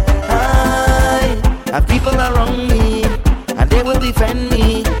 yeah. I have people around me, and they will defend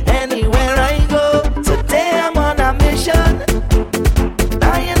me anywhere I go. Today I'm on a mission.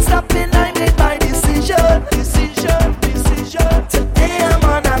 I ain't stopping, I made my decision. Today I'm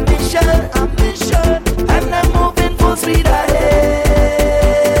on a mission, and I'm moving full speed ahead.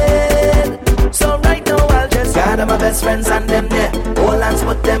 So right now I'll just gather my best friends and them there. All hands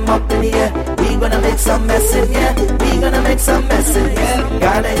put them up in the air. We gonna make some mess in here.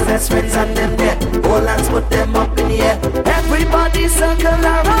 Gather your best friends and them there. All hands put them up in the air. Everybody circle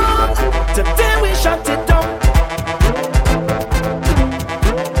around. Today we shut it down.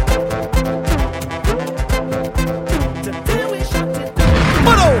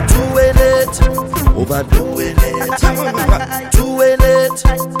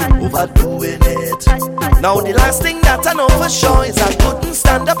 Overdoing it. Now the last thing that I know for sure is I couldn't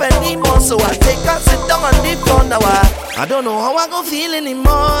stand up anymore, so I take a sit down on the floor now. I don't know how I gon' feel in the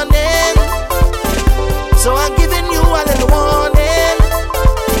morning, so I'm giving you a little warning.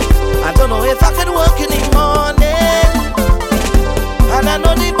 I don't know if I could work in the morning, and I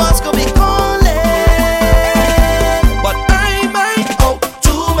know the boss gon' be calling, but I might out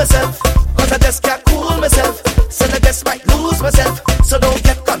to myself, cause I just can't cool myself. Said I just might lose myself, so don't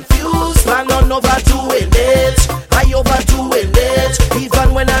get confused. Man, I'm overdoing it. I overdoing it.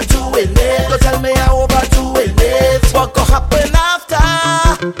 Even when I'm doing it, don't tell me I'm overdoing it. What could happen after?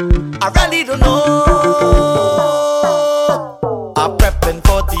 I really don't know. I'm prepping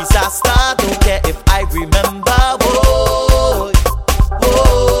for disaster. Don't care if I remember. Whoa.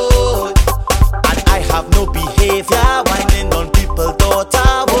 And I have no behavior, whining on people's daughter.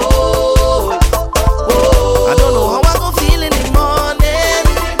 I don't know how I gon' feel in the morning,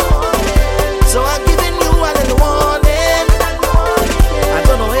 so I'm giving you a little warning. I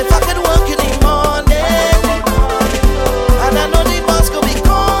don't know if I could work in the morning, and I know the boss gon' be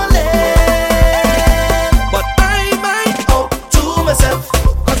calling, but I might out to myself,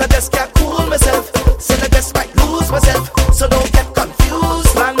 cause I just can't cool myself. Said I just might lose myself, so don't get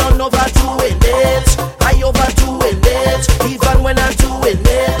confused. Man, I'm overdoing it. I overdoing it. Even when I'm doing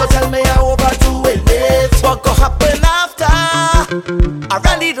it, don't tell me I'm overdoing it. What could happen after? I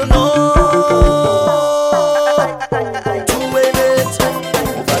really don't know. Doing it,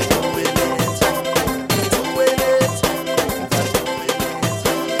 overdoing it. Doing it,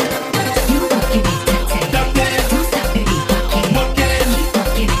 You rockin' it, tete. You stop it, rockin' it. You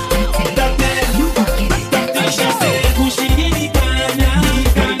rockin' it, tete. You rockin' it, tete.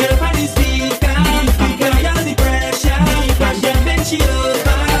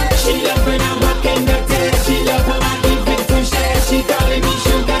 She love when I'm walking the tail. She love when I give it to share. She calling me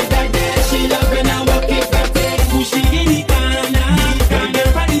sugar daddy.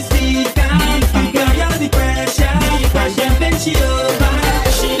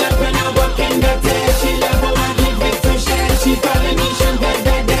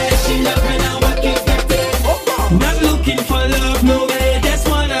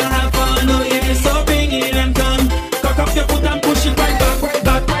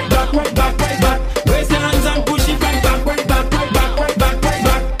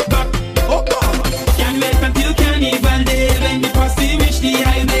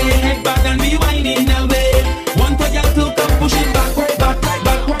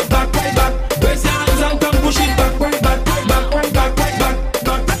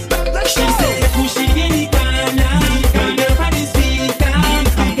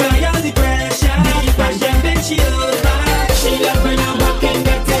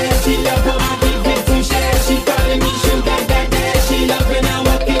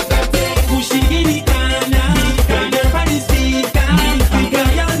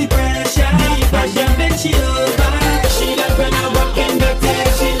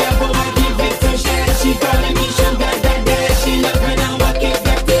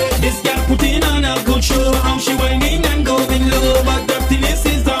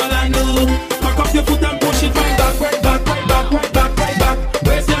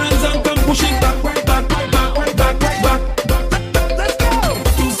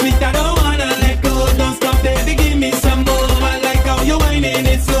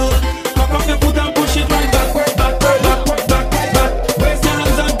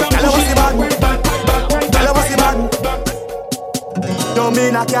 You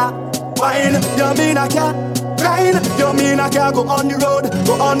mean I can't wine? You mean I can't grind? You mean I can't go on the road?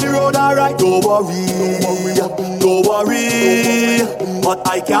 Go on the road, alright. Don't worry. But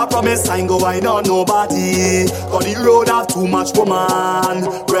I can't promise I ain't go wine on nobody. Cause the road have too much woman.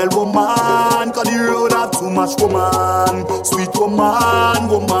 Real woman. Cause the road have too much woman. Sweet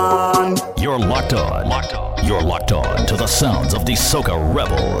woman. You're locked on. You're locked on to the sounds of the Soca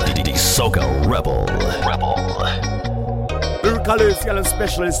Rebel. The Soca Rebel. Lyrical is yelling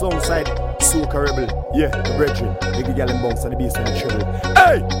specialist alongside Soca Rebel. Yeah, the brethren. Make the gal in bounce and the bass and the treble.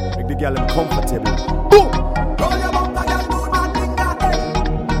 Hey! Make the gal in comfortable. Boom! Roll your bumper, girl, do that thing that hey.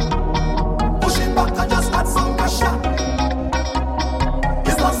 Push it back and just add some pressure.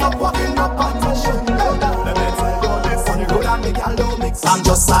 It's not stop walking up and touching. Let me tell you this on the road and the gal don't mix. I'm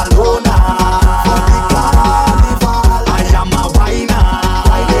just a loner. For the carnival, I am a whiner.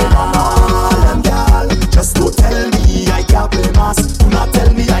 Whining on all them gal. Just don't tell me I can't play mass. Do not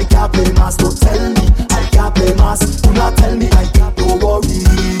tell me I can't play mass. Don't tell me I can't play mass. Do not tell me I can't. Don't worry.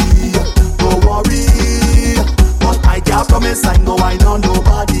 But I can't promise I know I know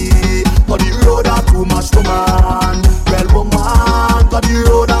nobody. But the road have too much woman. Well woman. But the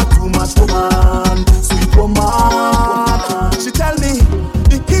road have too much woman. Sweet woman. She tell me,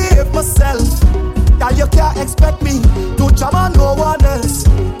 behave myself. That you can't expect me to jam on no one else.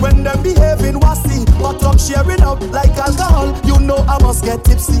 When them behaving wassy, but talk sharing up like alcohol. You know I must get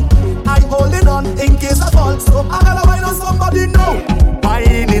tipsy. I holding on in case I fall. So I gotta find out somebody know.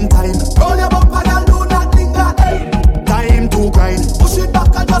 Buying in time. Roll your bumper and do that thing that hey. Time to grind. Push it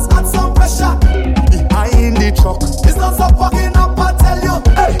back and just add some pressure. Behind the truck. It's not so fucking up, I tell you.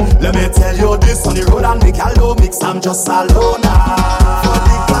 Hey, let me tell you this on the road and the gal don't mix. I'm just a loner. For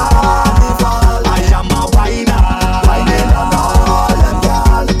the carnival, I am a whiner. Whining on all them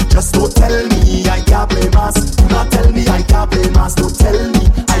gal. Just don't tell me I can't play mass. Do not tell me I can't play mass. Don't tell me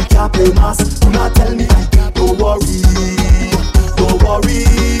I can't play mass. Do not tell me I can't. Don't worry.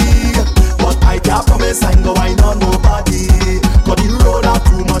 But I can't promise I ain't go wine on nobody. Cause the road have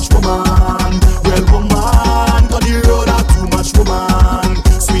too much woman. Well woman. Cause the road have too much woman.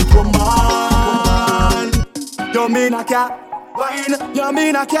 Sweet woman. You mean I can't wine? You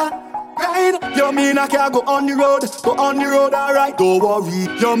mean I can't grind? You mean I can't go on the road? Go on the road, alright. Don't worry.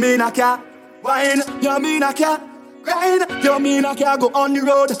 You mean I can't wine? You mean I can't grind? You mean I can't go on the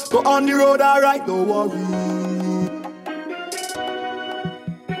road? Go on the road, alright. Don't worry.